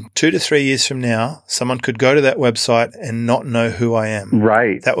where in 2 to 3 years from now, someone could go to that website and not know who I am.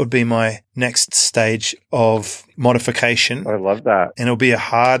 Right. That would be my next stage of modification. I love that. And it'll be a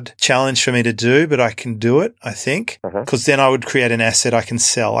hard challenge for me to do, but I can do it, I think, because then I would create an asset I can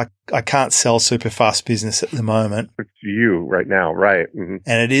sell. I can't sell Superfast Business at the moment. It's you right now, right. And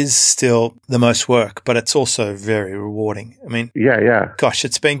it is still the most work, but it's also very rewarding. I mean, gosh,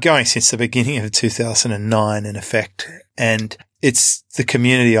 it's been going since the beginning of 2009 in effect. And it's the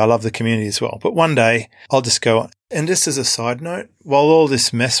community. I love the community as well. But one day I'll just go, and just as a side note, while all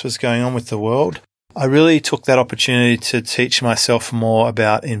this mess was going on with the world, I really took that opportunity to teach myself more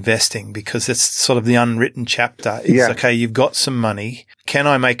about investing, because it's sort of the unwritten chapter. It's okay, you've got some money. Can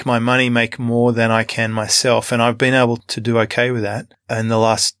I make my money make more than I can myself? And I've been able to do okay with that in the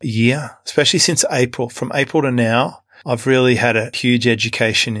last year, especially since April. From April to now, I've really had a huge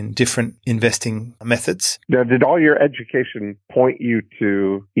education in different investing methods. Now, did all your education point you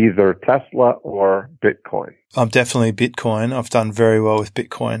to either Tesla or Bitcoin? I'm definitely Bitcoin. I've done very well with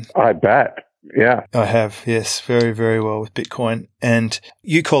Bitcoin. I bet. Yeah. I have, yes, very, very well with Bitcoin. And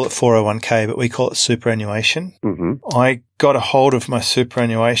you call it 401k, but we call it superannuation. I got a hold of my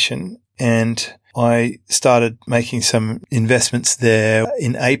superannuation and I started making some investments there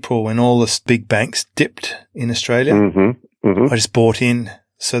in April when all the big banks dipped in Australia. I just bought in.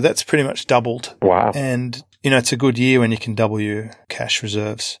 So that's pretty much doubled. Wow. And it's a good year when you can double your cash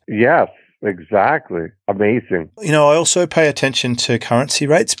reserves. Yes, exactly. Amazing. I also pay attention to currency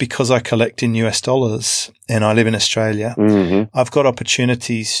rates because I collect in US dollars and I live in Australia. Mm-hmm. I've got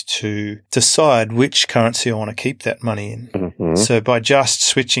opportunities to decide which currency I want to keep that money in. Mm-hmm. So by just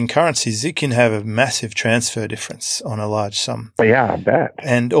switching currencies, you can have a massive transfer difference on a large sum. Yeah, I bet.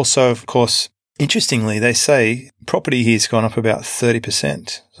 And also, of course, interestingly, they say property here's gone up about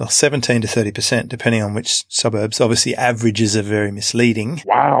 30%, so 17 to 30%, depending on which suburbs. Obviously, averages are very misleading.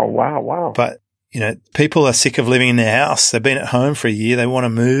 Wow. But, people are sick of living in their house. They've been at home for a year. They want to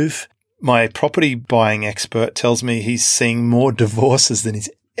move. My property buying expert tells me he's seeing more divorces than he's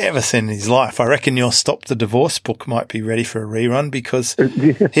ever seen in his life. I reckon your Stop the Divorce book might be ready for a rerun because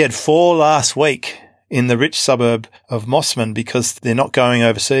he had 4 last week in the rich suburb of Mossman because they're not going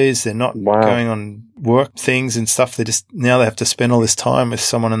overseas. They're not going on work things and stuff. Now they have to spend all this time with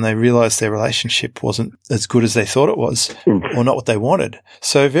someone and they realize their relationship wasn't as good as they thought it was or not what they wanted.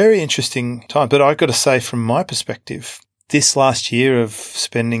 So very interesting time. But I've got to say from my perspective, this last year of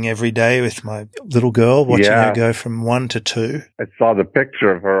spending every day with my little girl, watching her go from 1 to 2. I saw the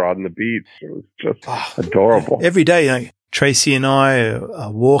picture of her on the beach. It was just adorable. Every day, Tracy and I are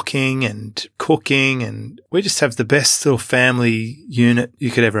walking and cooking, and we just have the best little family unit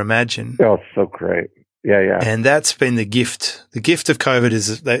you could ever imagine. Oh, so great. Yeah. And that's been the gift. The gift of COVID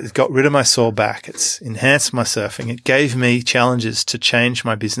is that it got rid of my sore back. It's enhanced my surfing. It gave me challenges to change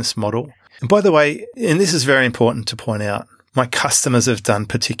my business model. And by the way, and this is very important to point out, my customers have done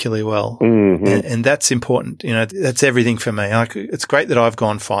particularly well. Mm-hmm. And that's important. That's everything for me. It's great that I've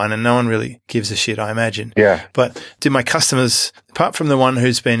gone fine and no one really gives a shit, I imagine. Yeah. But do my customers, apart from the one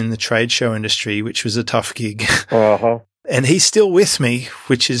who's been in the trade show industry, which was a tough gig, and he's still with me,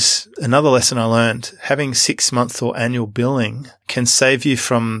 which is another lesson I learned. Having 6-month or annual billing can save you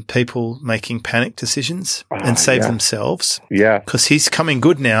from people making panic decisions and save themselves. Yeah. Because he's coming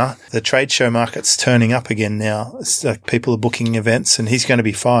good now. The trade show market's turning up again now. It's like people are booking events and he's going to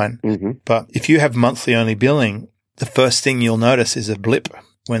be fine. Mm-hmm. But if you have monthly only billing, the first thing you'll notice is a blip.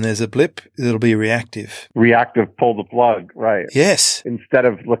 When there's a blip, it'll be reactive. Reactive, pull the plug, right. Yes. Instead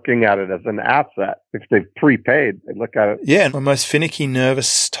of looking at it as an asset. If they've prepaid, they look at it. Yeah, and my most finicky,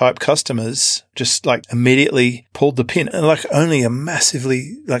 nervous type customers just immediately pulled the pin. And only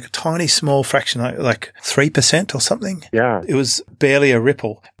a tiny small fraction, like 3% or something. Yeah. It was barely a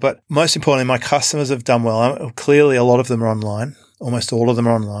ripple. But most importantly, my customers have done well. Clearly, a lot of them are online. Almost all of them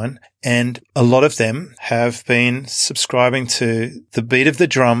are online. And a lot of them have been subscribing to the beat of the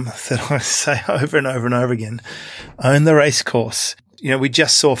drum that I say over and over and over again. Own the race course. We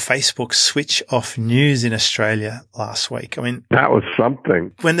just saw Facebook switch off news in Australia last week. I mean, that was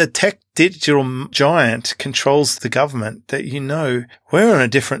something. When the tech digital giant controls the government, we're in a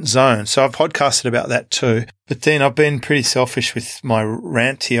different zone. So I've podcasted about that too. But Dean, I've been pretty selfish with my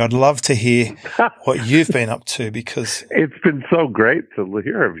rant here. I'd love to hear what you've been up to because it's been so great to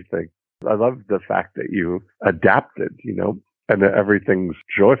hear everything. I love the fact that you adapted, and that everything's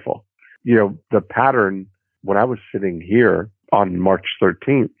joyful. The pattern when I was sitting here on March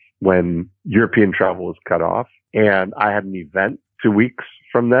 13th, when European travel was cut off, and I had an event 2 weeks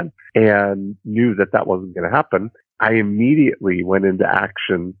from then and knew that wasn't going to happen, I immediately went into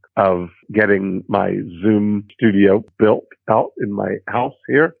action of getting my Zoom studio built out in my house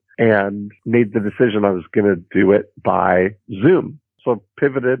here and made the decision I was going to do it by Zoom. So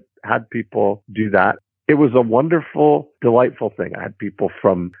pivoted, had people do that. It was a wonderful, delightful thing. I had people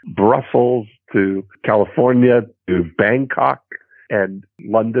from Brussels to California to Bangkok and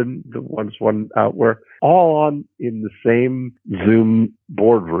London, the ones were all on in the same Zoom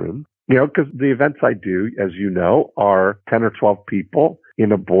boardroom. Because the events I do, as you know, are 10 or 12 people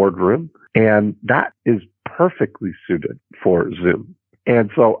in a boardroom, and that is perfectly suited for Zoom.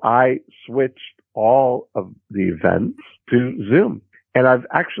 And so I switched all of the events to Zoom. And I've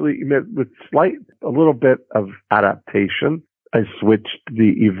actually, with a little bit of adaptation, I switched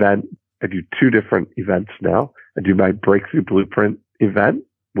the event. I do 2 different events now. I do my Breakthrough Blueprint event,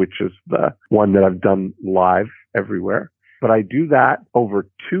 which is the one that I've done live everywhere. But I do that over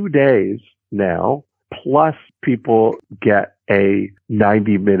 2 days now, plus people get a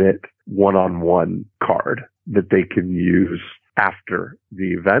 90-minute one-on-one card that they can use after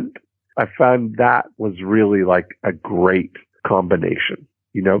the event. I found that was really a great combination,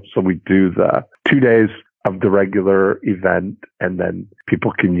 so we do the 2 days of the regular event and then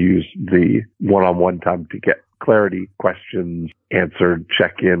people can use the one-on-one time to get clarity, questions answered,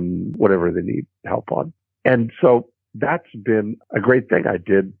 check in, whatever they need help on. And so that's been a great thing. I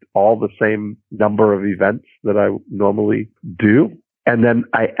did all the same number of events that I normally do. And then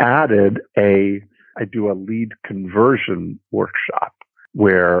I added a I do a lead conversion workshop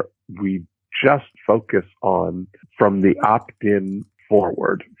where we just focus on from the opt-in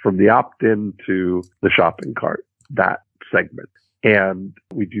forward, from the opt-in to the shopping cart, that segment. And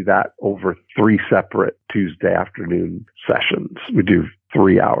we do that over 3 separate Tuesday afternoon sessions. We do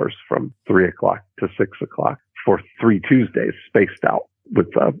 3 hours from 3 o'clock to 6 o'clock for 3 Tuesdays spaced out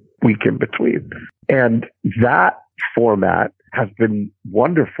with a week in between. And that format has been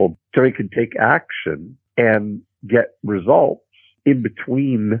wonderful. So we can take action and get results in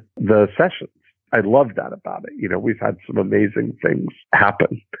between the sessions. I love that about it. You know, we've had some amazing things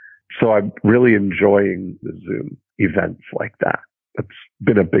happen. So I'm really enjoying the Zoom events like that. It's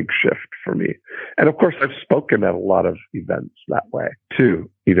been a big shift for me. And of course, I've spoken at a lot of events that way too.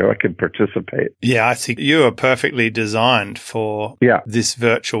 You know, I can participate. Yeah, I think you are perfectly designed for this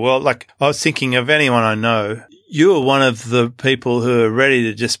virtual world. Like, I was thinking of anyone I know, you are one of the people who are ready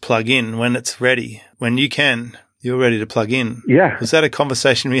to just plug in when it's ready. When you can, you're ready to plug in. Yeah. Was that a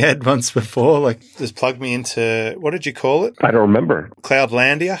conversation we had once before? Like, just plug me into, what did you call it? I don't remember.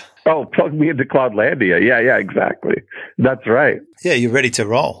 Cloudlandia? Oh, plug me into Cloudlandia. Yeah, exactly. That's right. Yeah, you're ready to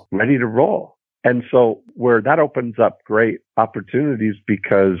roll. Ready to roll. And so where that opens up great opportunities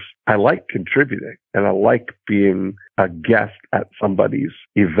because I like contributing and I like being a guest at somebody's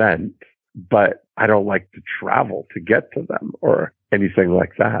event, but I don't like to travel to get to them or anything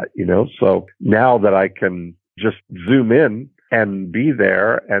like that, you know? So now that I can just zoom in and be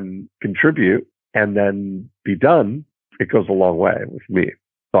there and contribute and then be done, it goes a long way with me.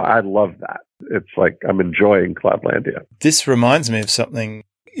 So I love that. It's like I'm enjoying Cloudlandia. This reminds me of something,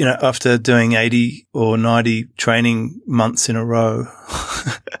 you know, after doing 80 or 90 training months in a row,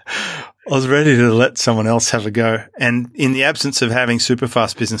 I was ready to let someone else have a go. And in the absence of having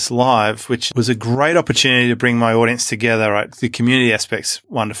Superfast Business Live, which was a great opportunity to bring my audience together, right? The community aspect's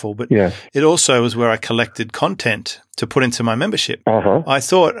wonderful, but it also was where I collected content to put into my membership. I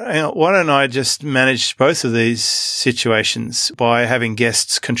thought, why don't I just manage both of these situations by having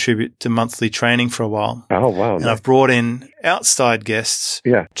guests contribute to monthly training for a while? Oh, wow. And I've brought in outside guests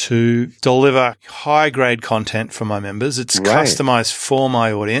to deliver high-grade content for my members. It's customized for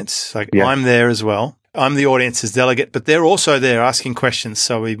my audience. Like I'm there as well. I'm the audience's delegate, but they're also there asking questions.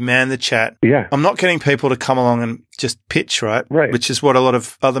 So we man the chat. I'm not getting people to come along and just pitch, right? Which is what a lot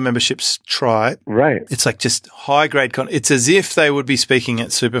of other memberships try. It's like just high grade content. It's as if they would be speaking at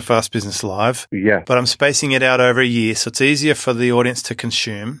Superfast Business Live. But I'm spacing it out over a year. So it's easier for the audience to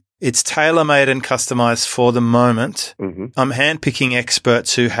consume. It's tailor-made and customized for the moment. I'm handpicking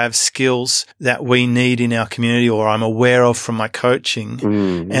experts who have skills that we need in our community or I'm aware of from my coaching.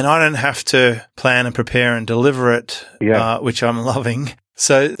 And I don't have to plan and prepare and deliver it, which I'm loving.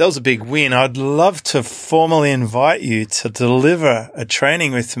 So that was a big win. I'd love to formally invite you to deliver a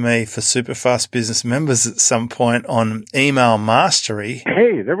training with me for Superfast Business members at some point on email mastery.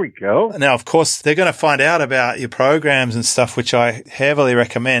 Hey, there we go. Now, of course, they're going to find out about your programs and stuff, which I heavily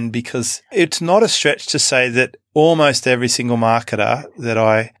recommend because it's not a stretch to say that almost every single marketer that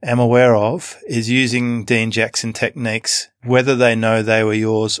I am aware of is using Dean Jackson techniques, whether they know they were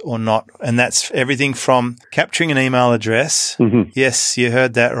yours or not. And that's everything from capturing an email address. Yes, you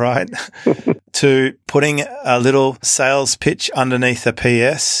heard that right. To putting a little sales pitch underneath a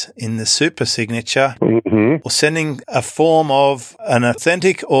PS in the super signature, or sending a form of an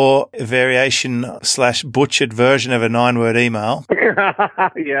authentic or variation / butchered version of a 9-word email.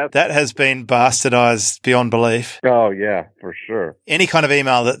 That has been bastardized beyond belief. Oh, yeah, for sure. Any kind of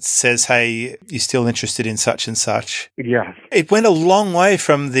email that says, hey, you're still interested in such and such. It went a long way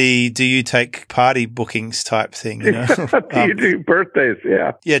from the do you take party bookings type thing, you know? Do you do birthdays?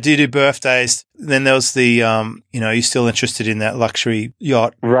 Yeah, do you do birthdays? Then there was the, you're still interested in that luxury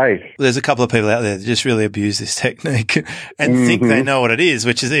yacht. There's a couple of people out there that just really abuse this technique and think they know what it is,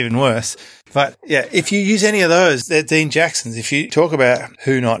 which is even worse. But yeah, if you use any of those, they're Dean Jacksons. If you talk about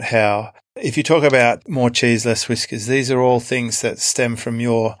who, not how, if you talk about more cheese, less whiskers, these are all things that stem from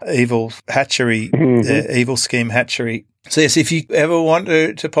your evil hatchery, evil scheme hatchery. So yes, if you ever want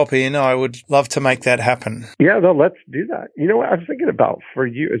to pop in, I would love to make that happen. Yeah, no, let's do that. You know what I was thinking about for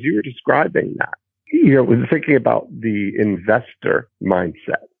you as you were describing that? I was thinking about the investor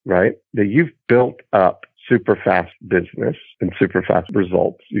mindset, right? That you've built up super fast business and super fast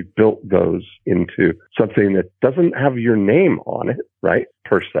results. You've built those into something that doesn't have your name on it, right?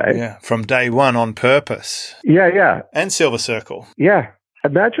 Per se. Yeah, from day one on purpose. Yeah. And Silver Circle. Yeah.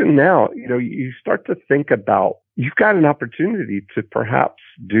 Imagine now, you start to think about you've got an opportunity to perhaps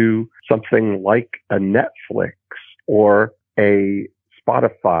do something like a Netflix or a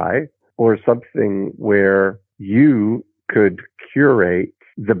Spotify or something where you could curate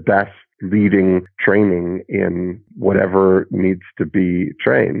the best leading training in whatever needs to be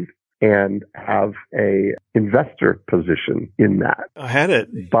trained, and have a investor position in that. I had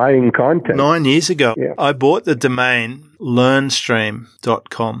it. Buying content. 9 years ago. Yeah. I bought the domain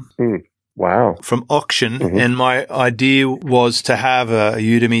learnstream.com. Wow. From auction, and my idea was to have a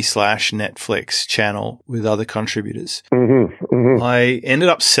Udemy/Netflix channel with other contributors. I ended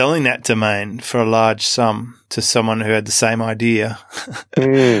up selling that domain for a large sum to someone who had the same idea.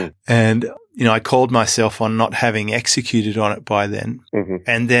 And, I called myself on not having executed on it by then.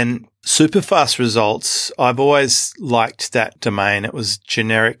 And then Superfast Results, I've always liked that domain. It was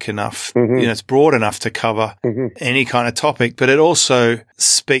generic enough. It's broad enough to cover any kind of topic, but it also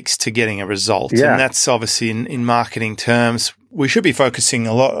speaks to getting a result. Yeah. And that's obviously in marketing terms. We should be focusing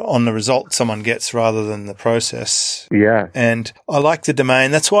a lot on the result someone gets rather than the process. Yeah. And I like the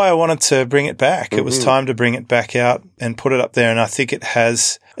domain. That's why I wanted to bring it back. It was time to bring it back out and put it up there. And I think it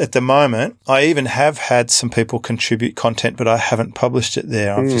has at the moment. I even have had some people contribute content, but I haven't published it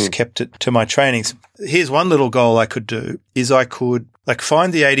there. I've just kept it to my trainings. Here's one little goal I could do is I could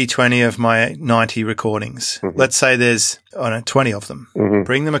find the 80-20 of my 90 recordings. Let's say there's 20 of them.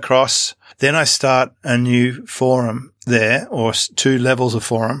 Bring them across. Then I start a new forum there, or 2 levels of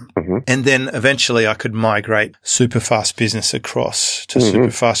forum. And then eventually I could migrate Superfast Business across to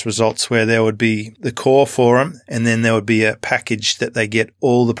Superfast Results, where there would be the core forum and then there would be a package that they get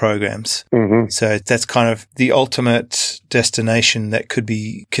all the programs. So that's kind of the ultimate destination that could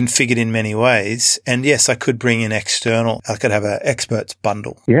be configured in many ways. And yes, I could bring in external. I could have an experts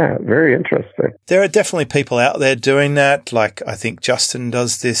bundle. Yeah, very interesting. There are definitely people out there doing that. Like I think Justin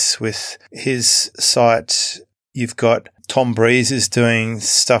does this with his site. You've got Tom Breeze is doing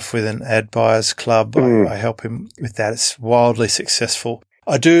stuff with an ad buyers club. I help him with that. It's wildly successful.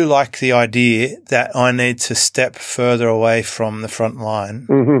 I do like the idea that I need to step further away from the front line.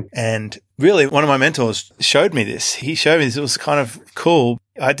 And really, one of my mentors showed me this. He showed me this. It was kind of cool.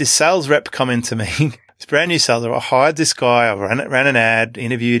 I had this sales rep come into me. It's brand new sales rep. I hired this guy. I ran an ad,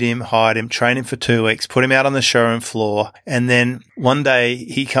 interviewed him, hired him, trained him for 2 weeks, put him out on the showroom floor. And then one day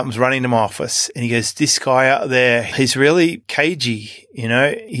he comes running to my office and he goes, this guy out there, he's really cagey.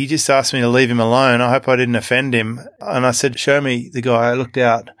 He just asked me to leave him alone. I hope I didn't offend him. And I said, show me the guy. I looked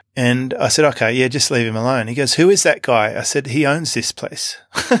out and I said, okay, yeah, just leave him alone. He goes, who is that guy? I said, he owns this place.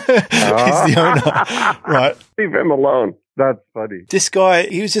 He's the owner. Right. Leave him alone. That's funny. This guy,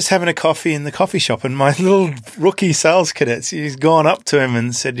 he was just having a coffee in the coffee shop, and my little rookie sales cadets, he's gone up to him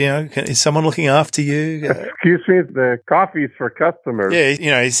and said, is someone looking after you? Excuse me, the coffee's for customers.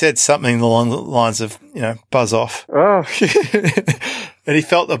 Yeah, he said something along the lines of, buzz off. Oh. And he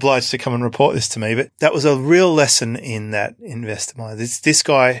felt obliged to come and report this to me. But that was a real lesson in that investor mind. This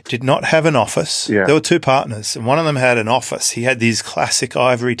guy did not have an office. Yeah. There were 2 partners, and one of them had an office. He had these classic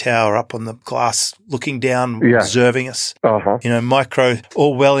ivory tower up on the glass looking down, observing us. Micro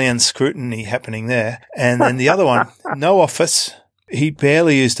Orwellian scrutiny happening there. And then the other one, no office. He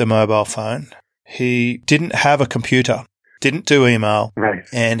barely used a mobile phone. He didn't have a computer, didn't do email. Right.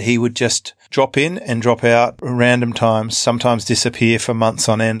 And he would just drop in and drop out random times, sometimes disappear for months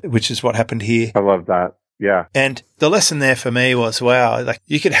on end, which is what happened here. I love that. Yeah. And the lesson there for me was, wow,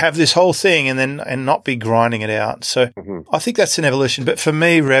 you could have this whole thing and not be grinding it out. So I think that's an evolution. But for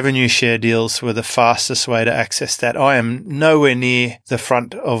me, revenue share deals were the fastest way to access that. I am nowhere near the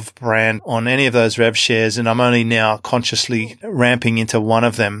front of brand on any of those rev shares. And I'm only now consciously ramping into one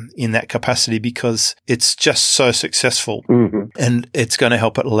of them in that capacity because it's just so successful and it's going to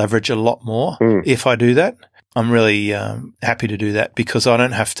help it leverage a lot more if I do that. I'm really happy to do that because I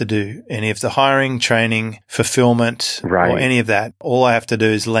don't have to do any of the hiring, training, fulfillment, or any of that. All I have to do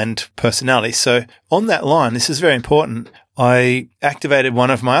is lend personality. So on that line, this is very important. I activated one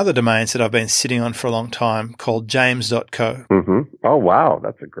of my other domains that I've been sitting on for a long time called james.co. Oh, wow.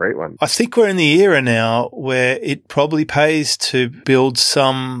 That's a great one. I think we're in the era now where it probably pays to build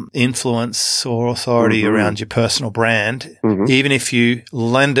some influence or authority around your personal brand, even if you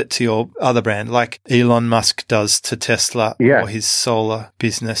lend it to your other brand, like Elon Musk does to Tesla or his solar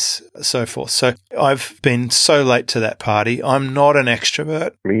business, so forth. So I've been so late to that party. I'm not an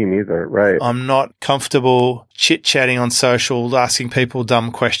extrovert. Me neither, right. I'm not comfortable chit-chatting on social, asking people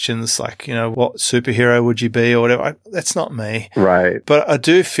dumb questions like, what superhero would you be or whatever. That's not me. Right. But I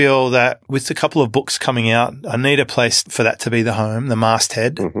do feel that with a couple of books coming out, I need a place for that to be the home, the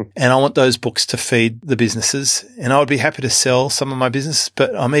masthead. And I want those books to feed the businesses. And I would be happy to sell some of my business,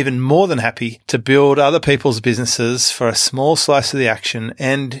 but I'm even more than happy to build other people's businesses for a small slice of the action.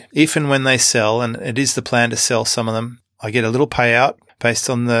 And if and when they sell, and it is the plan to sell some of them, I get a little payout. based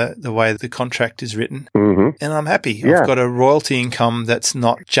on the way the contract is written. Mm-hmm. And I'm happy. Yeah. I've got a royalty income that's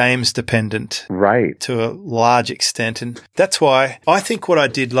not James dependent. Right. To a large extent. And that's why I think what I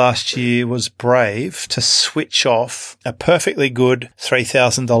did last year was brave to switch off a perfectly good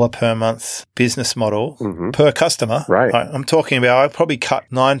 $3,000 per month business model per customer. Right. I'm talking about I probably cut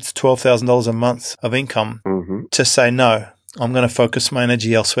 $9,000 to $12,000 a month of income to say no. I'm going to focus my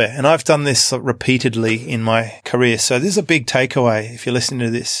energy elsewhere. And I've done this repeatedly in my career. So this is a big takeaway if you're listening to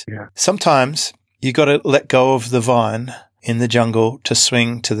this. Yeah. Sometimes you got to let go of the vine in the jungle to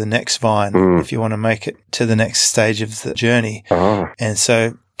swing to the next vine if you want to make it to the next stage of the journey. And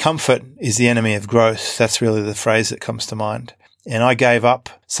so comfort is the enemy of growth. That's really the phrase that comes to mind. And I gave up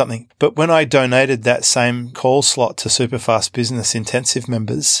something. But when I donated that same call slot to Superfast Business Intensive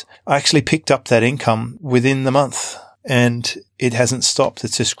members, I actually picked up that income within the month. And it hasn't stopped.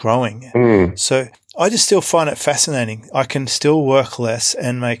 It's just growing. So I just still find it fascinating. I can still work less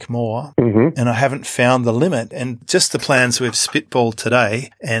and make more. And I haven't found the limit. And just the plans we've spitballed today.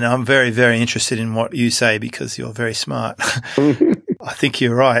 And I'm very, very interested in what you say because you're very smart. I think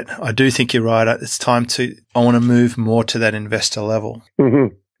you're right. I do think you're right. It's time I want to move more to that investor level.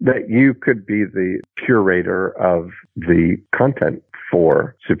 That you could be the curator of the content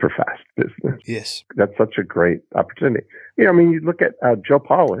for Superfast Business. Yes. That's such a great opportunity. You look at Joe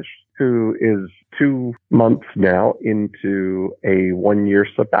Polish, who is 2 months now into a 1-year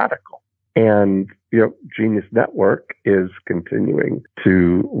sabbatical. And, Genius Network is continuing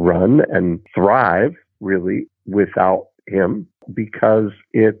to run and thrive really without him because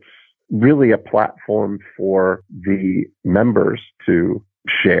it's really a platform for the members to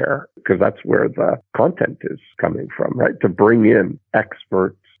share, because that's where the content is coming from, right? To bring in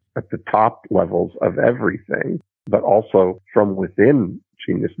experts at the top levels of everything, but also from within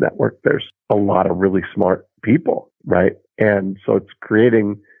Genius Network, there's a lot of really smart people, right? And so it's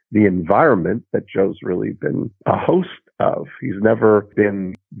creating the environment that Joe's really been a host of. He's never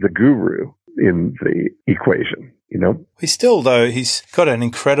been the guru in the equation. He's still, though, he's got an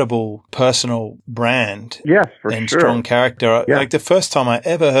incredible personal brand. Yes, for and sure. Strong character. Yeah. Like the first time I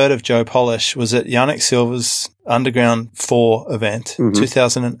ever heard of Joe Polish was at Yannick Silva's Underground 4 event,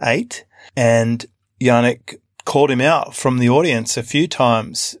 2008. And Yannick called him out from the audience a few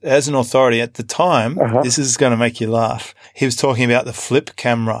times as an authority at the time. This is going to make you laugh. He was talking about the flip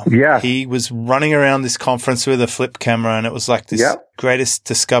camera. Yeah. He was running around this conference with a flip camera and it was like this greatest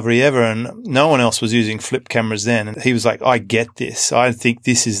discovery ever. And no one else was using flip cameras then. And he was like, I get this. I think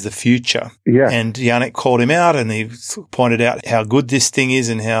this is the future. Yeah. And Yannick called him out and he pointed out how good this thing is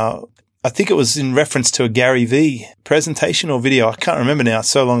and how I think it was in reference to a Gary V presentation or video. I can't remember now. It's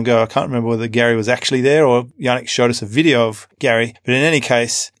so long ago. I can't remember whether Gary was actually there or Yannick showed us a video of Gary. But in any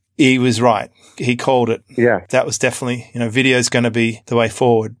case, he was right. He called it. Yeah. That was definitely, video is going to be the way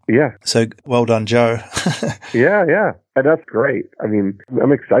forward. Yeah. So well done, Joe. Yeah. And that's great.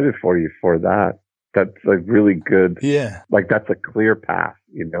 I'm excited for you for that. That's a really good, that's a clear path,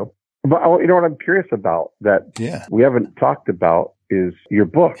 But what I'm curious about that we haven't talked about is your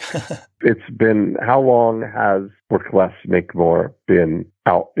book. It's been, how long has Work Less, Make More been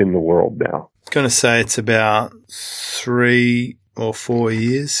out in the world now? I'm going to say it's about 3 or 4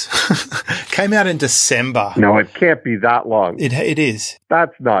 years. Came out in December. No, it can't be that long. It is.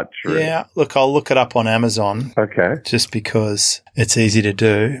 That's not true. Yeah. Look, I'll look it up on Amazon. Okay. Just because it's easy to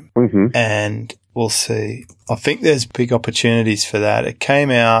do. And we'll see. I think there's big opportunities for that. It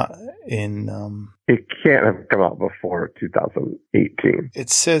came out in... It can't have come out before 2018. It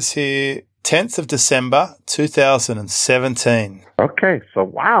says here 10th of December, 2017. Okay. So,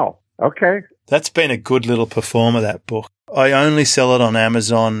 wow. Okay. That's been a good little performer, that book. I only sell it on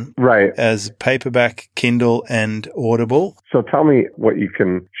Amazon as paperback, Kindle, and Audible. So tell me what you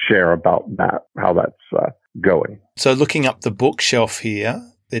can share about that, how that's going. So looking up the bookshelf here,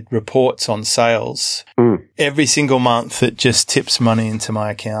 it reports on sales. Every single month, it just tips money into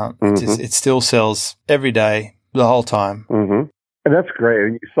my account. It still sells every day, the whole time. And that's great.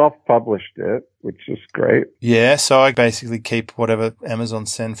 And you self-published it, which is great. Yeah, so I basically keep whatever Amazon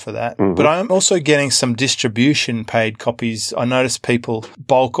send for that. But I'm also getting some distribution paid copies. I notice people,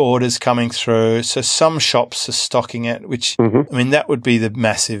 bulk orders coming through. So some shops are stocking it, which, that would be the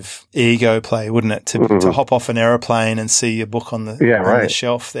massive ego play, wouldn't it? To hop off an aeroplane and see your book on the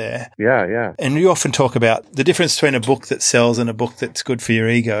shelf there. Yeah. And you often talk about the difference between a book that sells and a book that's good for your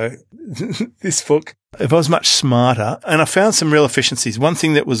ego. This book if I was much smarter, and I found some real efficiencies. One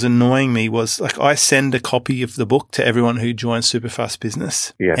thing that was annoying me was like I send a copy of the book to everyone who joins Superfast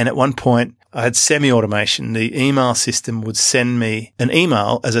Business. Yeah. And at one point I had semi-automation. The email system would send me an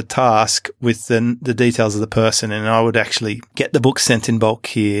email as a task with the details of the person, and I would actually get the book sent in bulk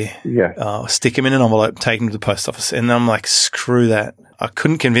here, stick them in an envelope, take them to the post office. And I'm like, screw that. I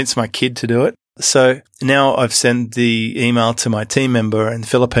couldn't convince my kid to do it. So now I've sent the email to my team member in the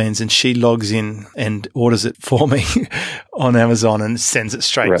Philippines, and she logs in and orders it for me on Amazon and sends it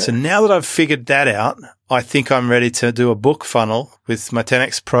straight. Right. So now that I've figured that out, I think I'm ready to do a book funnel with my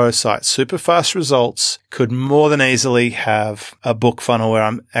 10X Pro site. Superfast Results could more than easily have a book funnel where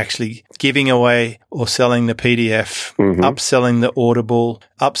I'm actually giving away or selling the PDF, upselling the Audible,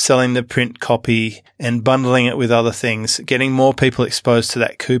 upselling the print copy, and bundling it with other things, getting more people exposed to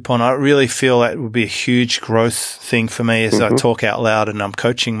that coupon. I really feel that would be a huge growth thing for me as I talk out loud and I'm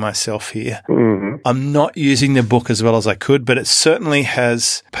coaching myself here. I'm not using the book as well as I could, but it certainly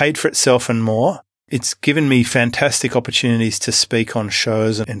has paid for itself and more. It's given me fantastic opportunities to speak on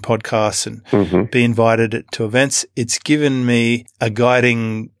shows and podcasts and be invited to events. It's given me a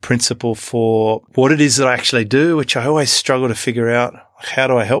guiding principle for what it is that I actually do, which I always struggle to figure out. How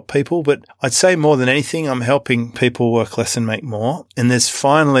do I help people? But I'd say more than anything, I'm helping people work less and make more. And there's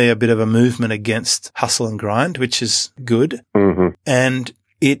finally a bit of a movement against hustle and grind, which is good. And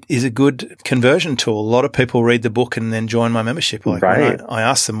it is a good conversion tool. A lot of people read the book and then join my membership. Like when I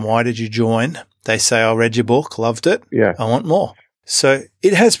ask them, why did you join? They say, I read your book, loved it. Yeah. I want more. So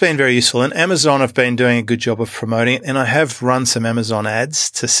it has been very useful. And Amazon have been doing a good job of promoting it. And I have run some Amazon ads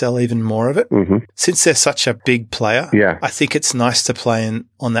to sell even more of it. Since they're such a big player, I think it's nice to play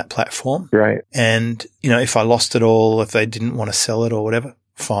on that platform. Right. And, if I lost it all, if they didn't want to sell it or whatever,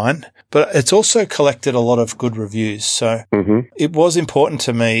 fine. But it's also collected a lot of good reviews. So it was important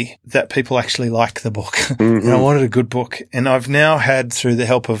to me that people actually like the book. And I wanted a good book. And I've now had, through the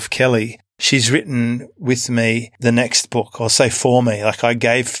help of Kelly, she's written with me the next book, or say for me. Like I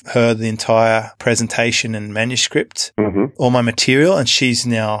gave her the entire presentation and manuscript, all my material, and she's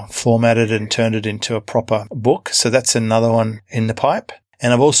now formatted and turned it into a proper book. So that's another one in the pipe.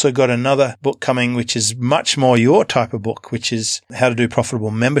 And I've also got another book coming, which is much more your type of book, which is how to do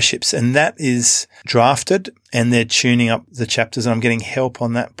profitable memberships. And that is drafted and they're tuning up the chapters, and I'm getting help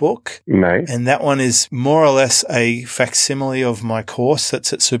on that book. Nice. And that one is more or less a facsimile of my course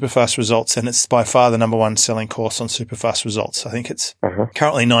that's at Superfast Results. And it's by far the number one selling course on Superfast Results. I think it's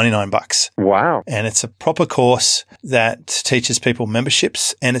currently $99. Wow. And it's a proper course that teaches people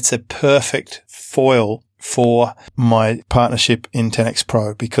memberships, and it's a perfect foil for my partnership in 10X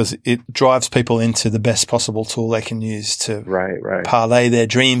Pro because it drives people into the best possible tool they can use to parlay their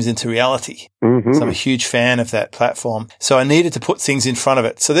dreams into reality. So I'm a huge fan of that platform. So I needed to put things in front of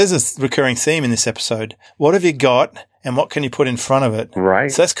it. So there's a recurring theme in this episode. What have you got? And what can you put in front of it?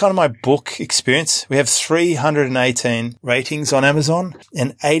 Right. So that's kind of my book experience. We have 318 ratings on Amazon,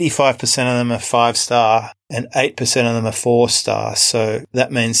 and 85% of them are 5-star and 8% of them are 4-star. So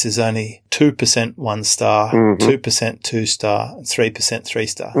that means there's only 2% 1-star, 2% 2-star, and 3%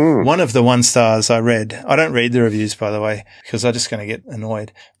 3-star. One of the 1-stars I read, I don't read the reviews, by the way, because I'm just going to get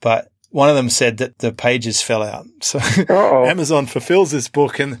annoyed, but one of them said that the pages fell out. So Amazon fulfills this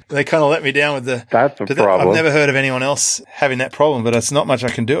book, and they kind of let me down with the... That's a problem. I've never heard of anyone else having that problem, but it's not much I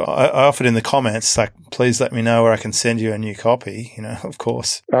can do. I offered in the comments, like, please let me know where I can send you a new copy, of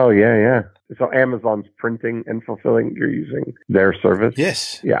course. Oh, yeah. So Amazon's printing and fulfilling, you're using their service?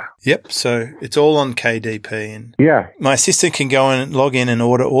 Yes. Yeah. Yep. So it's all on KDP. And my assistant can go and log in and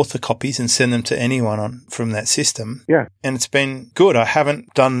order author copies and send them to anyone from that system. Yeah. And it's been good. I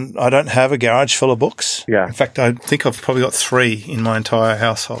don't have a garage full of books. Yeah. In fact, I think I've probably got 3 in my entire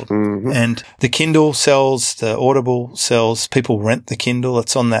household. And the Kindle sells, the Audible sells, people rent the Kindle.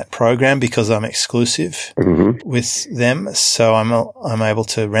 It's on that program because I'm exclusive with them. So I'm able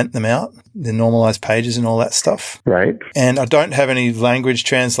to rent them out, the normalized pages and all that stuff. Right. And I don't have any language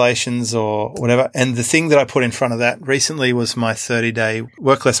translations or whatever. And the thing that I put in front of that recently was my 30-day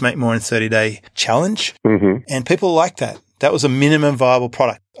Work Less, Make More in 30-day challenge. And people like that. That was a minimum viable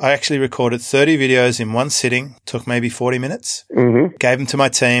product. I actually recorded 30 videos in one sitting, took maybe 40 minutes, gave them to my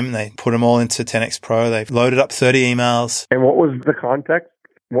team. They put them all into 10X Pro. They loaded up 30 emails. And what was the context?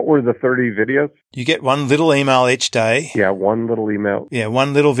 What were the 30 videos? You get one little email each day. Yeah, one little email. Yeah,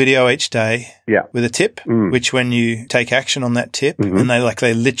 one little video each day. Yeah. With a tip, which when you take action on that tip, and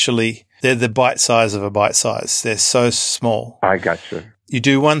they're the bite size of a bite size. They're so small. I gotcha. you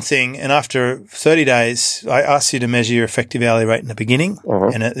do one thing, and after 30 days, I ask you to measure your effective hourly rate in the beginning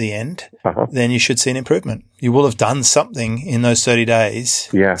and at the end. Then you should see an improvement. You will have done something in those 30 days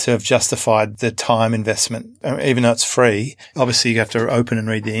to have justified the time investment, even though it's free. Obviously, you have to open and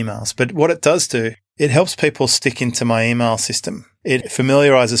read the emails. But what it does do, it helps people stick into my email system. It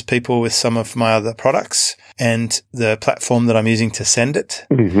familiarizes people with some of my other products and the platform that I'm using to send it,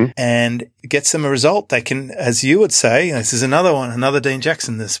 and gets them a result. They can, as you would say, this is another one, another Dean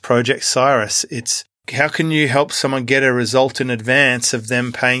Jackson, this Project Cyrus. It's how can you help someone get a result in advance of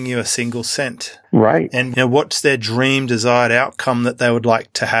them paying you a single cent? Right. And what's their dream desired outcome that they would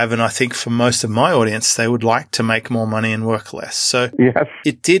like to have? And I think for most of my audience, they would like to make more money and work less. So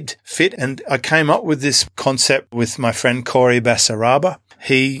it did fit. And I came up with this concept with my friend Corey Basaraba.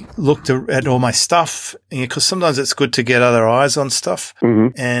 He looked at all my stuff because sometimes it's good to get other eyes on stuff.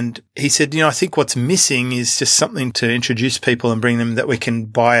 And he said, I think what's missing is just something to introduce people and bring them that we can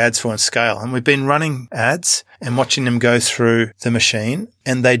buy ads for and scale. And we've been running ads and watching them go through the machine,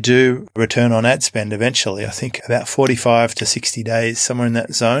 and they do return on ad spend eventually. I think about 45 to 60 days, somewhere in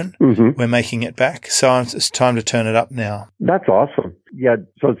that zone, we're making it back. So it's time to turn it up now. That's awesome. Yeah.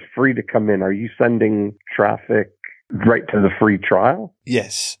 So it's free to come in. Are you sending traffic right to the free trial?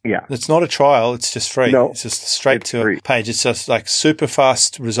 Yes. Yeah. It's not a trial. It's just free. No, it's just straight to free. A page. It's just like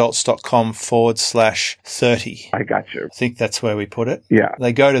superfastresults.com/30. I got you. I think that's where we put it. Yeah.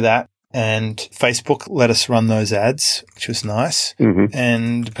 They go to that, and Facebook let us run those ads, which was nice.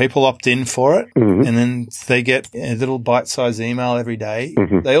 And people opt in for it. And then they get a little bite-sized email every day.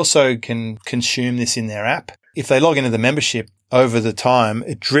 They also can consume this in their app. If they log into the membership, over the time,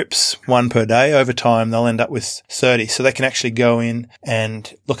 it drips one per day. Over time, they'll end up with 30. So they can actually go in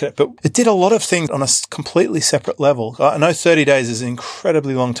and look at it. But it did a lot of things on a completely separate level. I know 30 days is an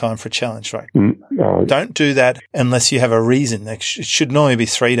incredibly long time for a challenge, right? No. Don't do that unless you have a reason. It should normally be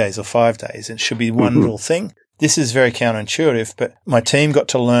 3 days or 5 days. It should be one little thing. This is very counterintuitive, but my team got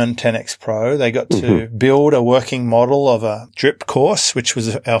to learn 10X Pro. They got to build a working model of a drip course, which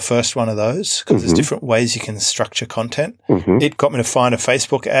was our first one of those, because there's different ways you can structure content. It got me to find a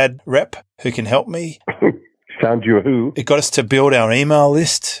Facebook ad rep who can help me. Found you a who? It got us to build our email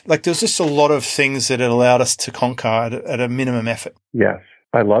list. Like, there was just a lot of things that it allowed us to conquer at a minimum effort. Yes,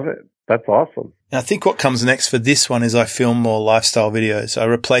 I love it. That's awesome. And I think what comes next for this one is I film more lifestyle videos. I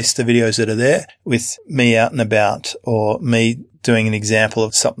replace the videos that are there with me out and about, or me doing an example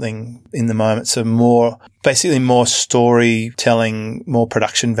of something in the moment. So basically more storytelling, more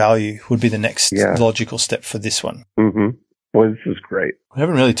production value would be the next logical step for this one. Well, this is great. We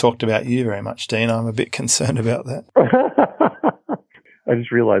haven't really talked about you very much, Dean. I'm a bit concerned about that. I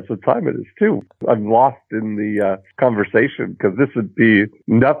just realized what time it is, too. I'm lost in the conversation because this would be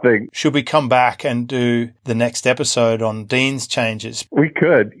nothing. Should we come back and do the next episode on Dean's changes? We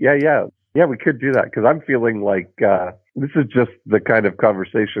could. Yeah, we could do that because I'm feeling like this is just the kind of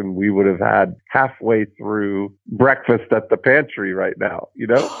conversation we would have had halfway through breakfast at the pantry right now,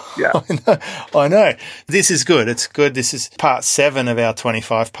 Yeah. I know. This is good. It's good. This is part 7 of our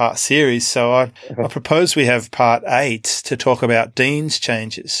 25-part series. So I propose we have part 8 to talk about Dean's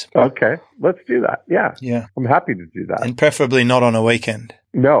changes. Okay. Let's do that. Yeah. Yeah. I'm happy to do that. And preferably not on a weekend.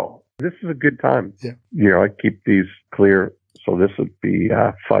 No. This is a good time. Yeah. I keep these clear. So this would be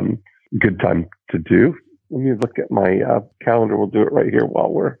fun. Good time to do. Let me look at my calendar. We'll do it right here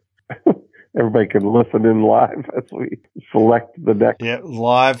while everybody can listen in live as we select the next. Yeah,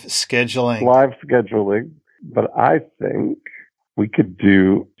 live scheduling. But I think we could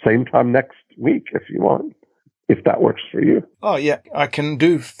do same time next week if you want, if that works for you. Oh, yeah. I can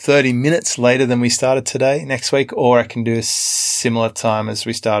do 30 minutes later than we started today next week, or I can do a similar time as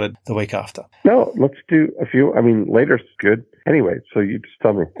we started the week after. No, let's do a few. Later's good. Anyway, so you just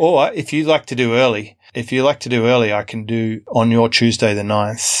tell me. Or if you'd like to do early, I can do on your Tuesday the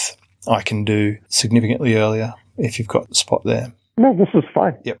 9th. I can do significantly earlier if you've got the spot there. No, this is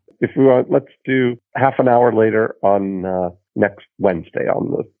fine. Yep. If we want, let's do half an hour later on next Wednesday on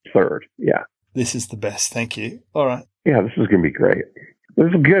the 3rd. Yeah. This is the best. Thank you. All right. Yeah, this is going to be great.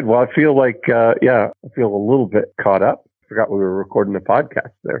 This is good. Well, I feel like, I feel a little bit caught up. Forgot we were recording a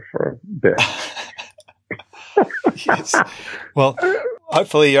podcast there for a bit. Yes. Well,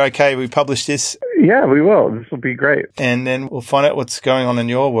 hopefully you're okay. We publish this. Yeah, we will. This will be great. And then we'll find out what's going on in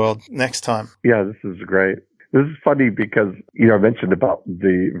your world next time. Yeah, this is great. This is funny because, I mentioned about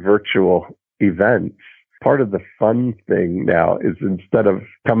the virtual events. Part of the fun thing now is instead of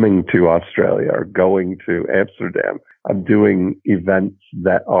coming to Australia or going to Amsterdam, I'm doing events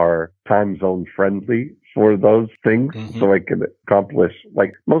that are time zone friendly. for those things so I can accomplish,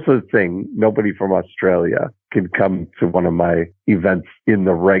 like most of the thing, nobody from Australia can come to one of my events in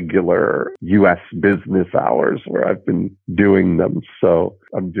the regular US business hours where I've been doing them. So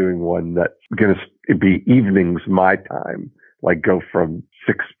I'm doing one that's going to be evenings my time, like go from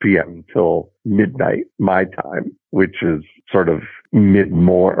 6 p.m. till midnight my time, which is sort of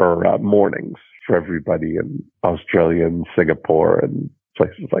mornings for everybody in Australia and Singapore and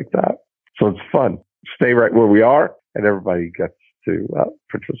places like that. So it's fun. Stay right where we are, and everybody gets to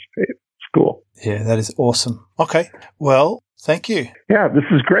participate. It's cool. Yeah, that is awesome. Okay. Well, thank you. Yeah, this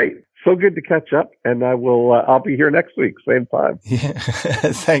is great. So good to catch up, and I'll be here next week, same time. Yeah.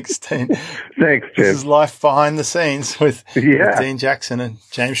 Thanks, Dean. Thanks, James. This is life behind the scenes with Dean Jackson and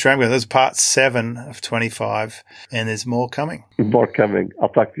James Schramko. That's part 7 of 25, and there's more coming. More coming. I'll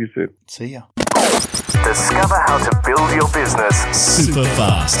talk to you soon. See ya. Discover how to build your business super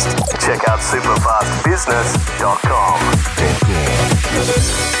fast. Check out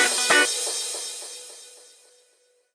superfastbusiness.com.